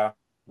advantage where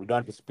we don't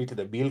want to split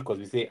the bill because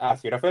we say, so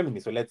you're a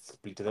feminist, so let's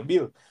split the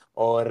bill.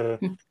 Or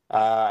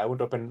I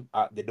won't open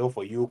the door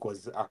for you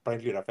because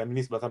apparently you're a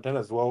feminist. But sometimes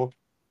as well,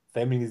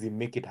 feminism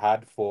make it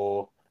hard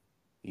for,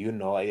 I don't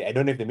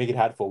know if they make it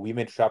hard for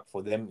women to show up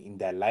for them in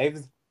their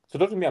lives. So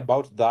talk to me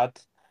about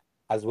that.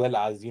 as well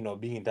as,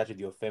 being in touch with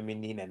your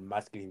feminine and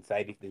masculine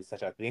side, if there's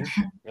such a thing,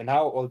 and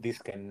how all this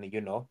can,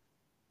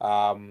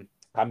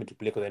 come into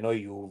play. Because I know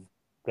you've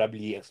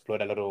probably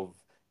explored a lot of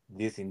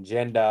this in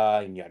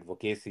gender, in your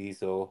advocacy.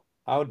 So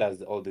how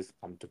does all this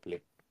come to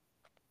play?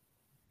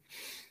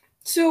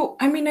 So,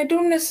 I mean, I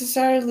don't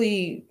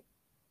necessarily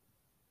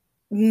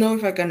know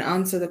if I can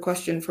answer the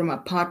question from a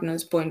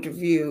partner's point of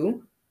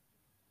view.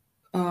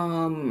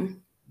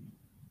 Um,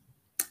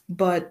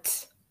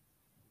 but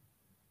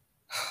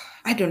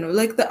I don't know,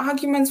 like the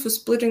arguments for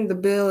splitting the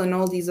bill and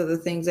all these other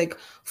things, like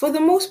for the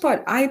most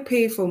part, I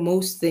pay for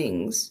most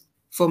things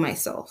for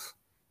myself,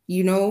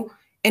 you know?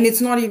 And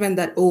it's not even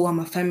that, oh, I'm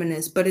a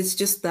feminist, but it's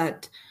just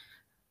that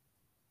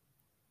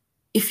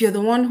if you're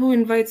the one who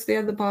invites the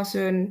other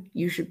person,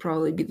 you should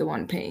probably be the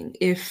one paying.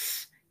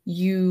 If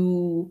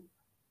you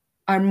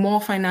are more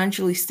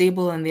financially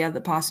stable than the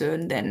other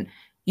person, then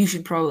you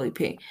should probably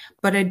pay.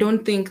 But I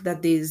don't think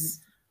that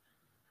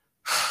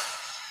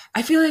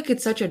I feel like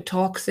it's such a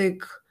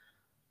toxic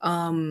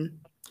um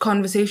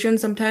conversation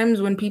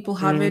sometimes when people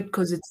have Mm, it,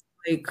 because it's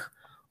like,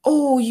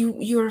 oh,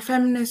 you're a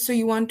feminist, so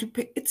you want to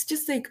pay. It's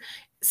just like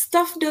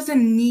stuff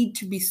doesn't need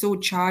to be so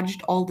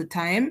charged all the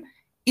time.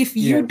 If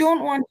you yes.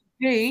 don't want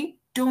to pay,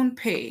 don't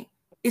pay.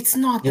 It's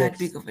not that Yes.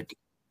 big of a deal.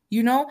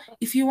 You know,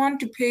 if you want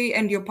to pay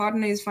and your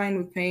partner is fine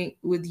with paying,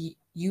 with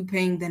you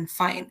paying, then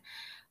fine.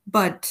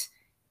 But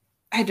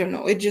I don't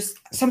know, it just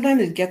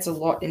sometimes it gets a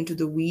lot into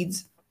the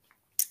weeds.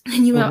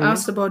 And you have Mm-hmm.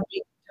 asked about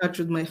being in touch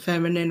with my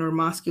feminine or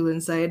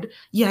masculine side.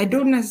 Yeah, I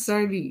don't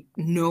necessarily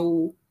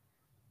know,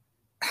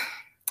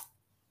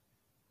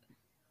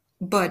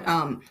 but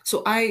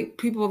so I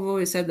people have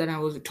always said that I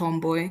was a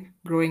tomboy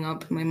growing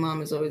up. My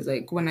mom is always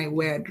like, when I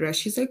wear a dress,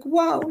 she's like,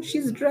 "Wow,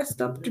 she's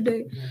dressed up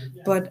today."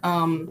 But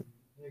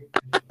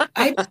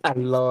I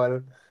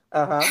Lol.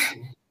 Uh-huh.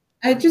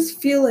 I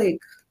just feel like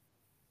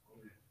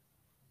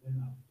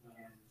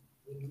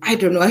I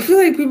don't know. I feel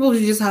like people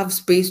should just have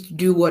space to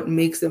do what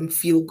makes them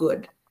feel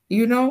good.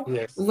 You know,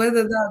 Yes.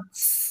 whether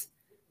that's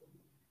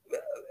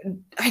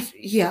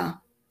yeah,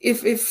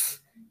 if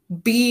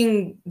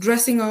being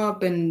dressing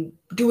up and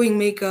doing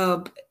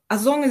makeup,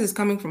 as long as it's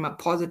coming from a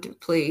positive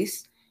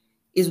place,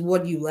 is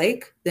what you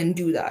like, then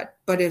do that.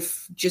 But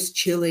if just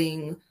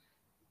chilling,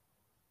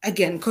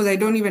 again, because I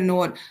don't even know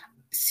what,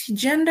 see,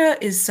 gender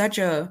is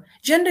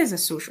a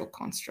social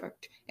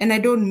construct, and I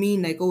don't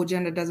mean like, oh,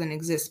 gender doesn't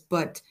exist,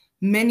 but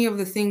many of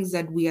the things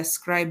that we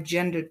ascribe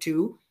gender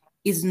to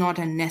is not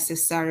a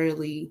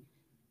necessarily,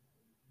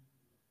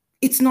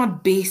 it's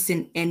not based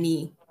in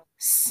any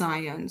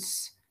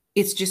science.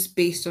 It's just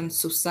based on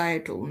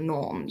societal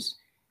norms.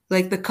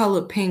 Like the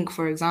color pink,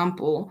 for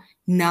example,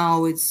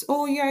 now it's,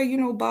 oh yeah,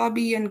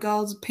 Barbie and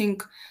girls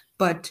pink.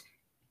 But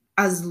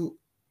as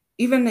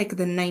even like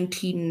the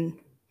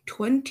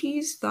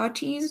 1920s,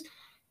 30s,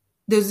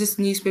 there's this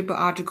newspaper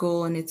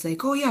article and it's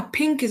like, oh yeah,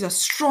 pink is a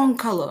strong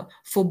color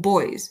for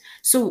boys.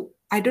 So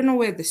I don't know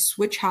where the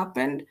switch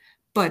happened,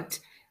 but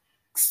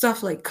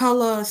stuff like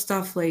color,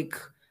 stuff like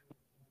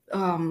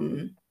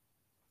um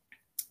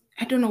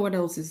I don't know what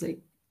else is like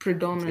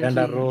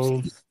Gender predominantly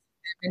roles.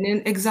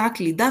 feminine.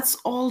 Exactly. That's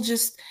all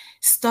just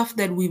stuff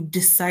that we've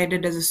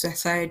decided as a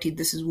society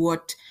this is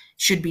what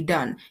should be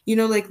done.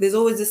 Like there's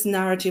always this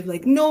narrative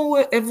like,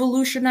 no,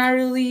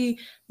 evolutionarily,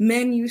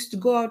 men used to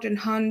go out and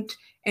hunt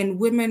and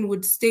women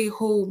would stay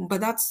home.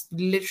 But that's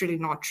literally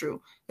not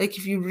true. Like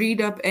if you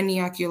read up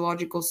any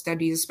archaeological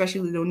studies,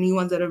 especially the new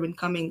ones that have been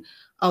coming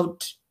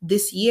out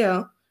this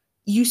year,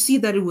 you see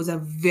that it was a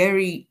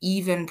very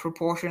even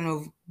proportion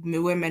of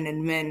women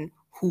and men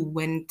who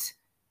went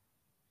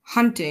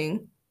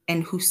hunting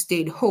and who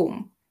stayed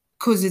home,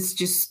 because it's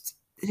just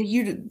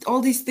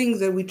all these things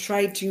that we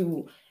try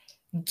to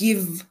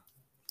give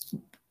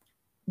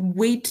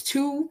weight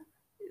to,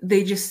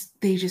 they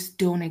just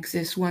don't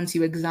exist once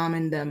you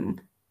examine them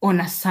on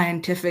a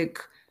scientific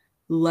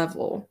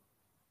level.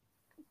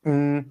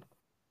 Mm,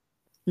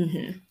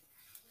 Hmm.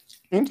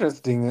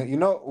 interesting.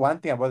 One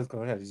thing about this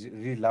conversation, I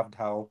really loved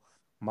how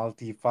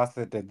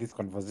multifaceted this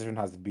conversation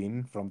has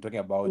been, from talking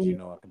about,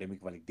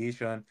 academic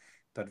validation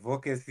to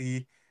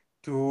advocacy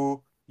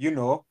to,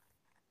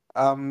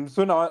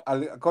 so now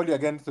I'll call you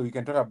again so we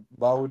can talk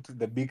about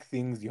the big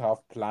things you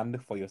have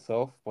planned for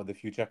yourself for the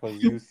future,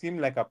 because you seem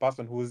like a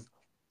person who's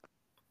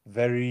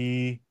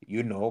very,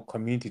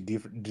 community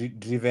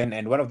driven,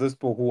 and one of those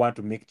people who want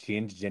to make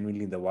change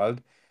genuinely in the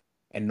world,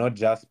 and not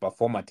just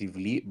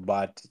performatively,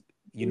 but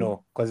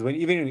because when,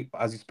 even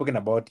as you've spoken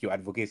about your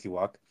advocacy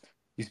work,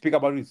 you speak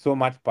about it with so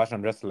much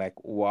passion, just like,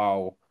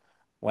 wow,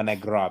 when I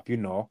grow up,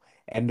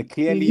 and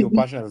clearly your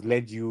passion has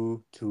led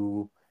you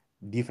to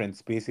different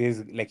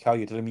spaces, like how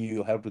you're telling me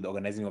you helped with the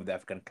organizing of the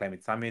African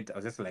Climate Summit. I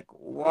was just like,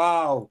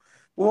 wow,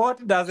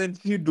 what doesn't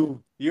she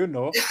do?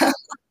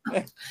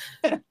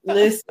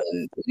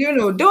 Listen,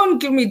 don't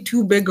give me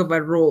too big of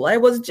a role. I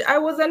was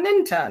an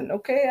intern,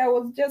 okay? I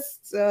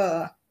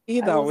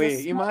Either was a way,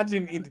 small.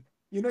 imagine it.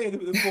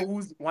 The people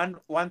who's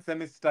one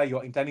semester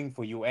you're interning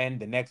for UN,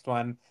 the next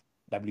one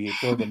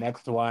WHO, the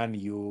next one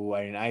you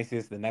are in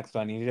ISIS, the next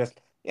one you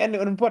just Yeah, and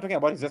when people are talking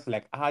about it, it's just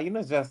like,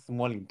 it's just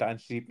small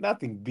internship,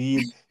 nothing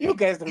big. You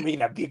guys don't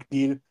mean a big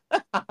deal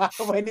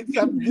when it's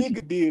a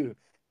big deal.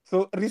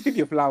 So receive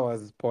your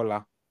flowers,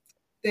 Paula.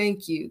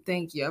 Thank you.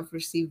 Thank you. I've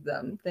received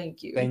them.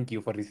 Thank you. Thank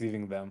you for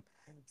receiving them.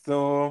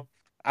 So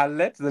I'll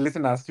let the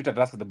listeners tweet at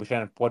us at the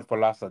Bushan Pod,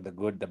 follow us at the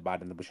good, the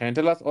bad, and the Bushan.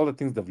 Tell us all the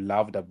things they've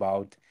loved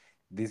about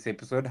this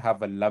episode.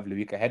 Have a lovely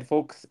week ahead,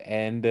 folks,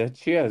 and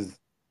cheers.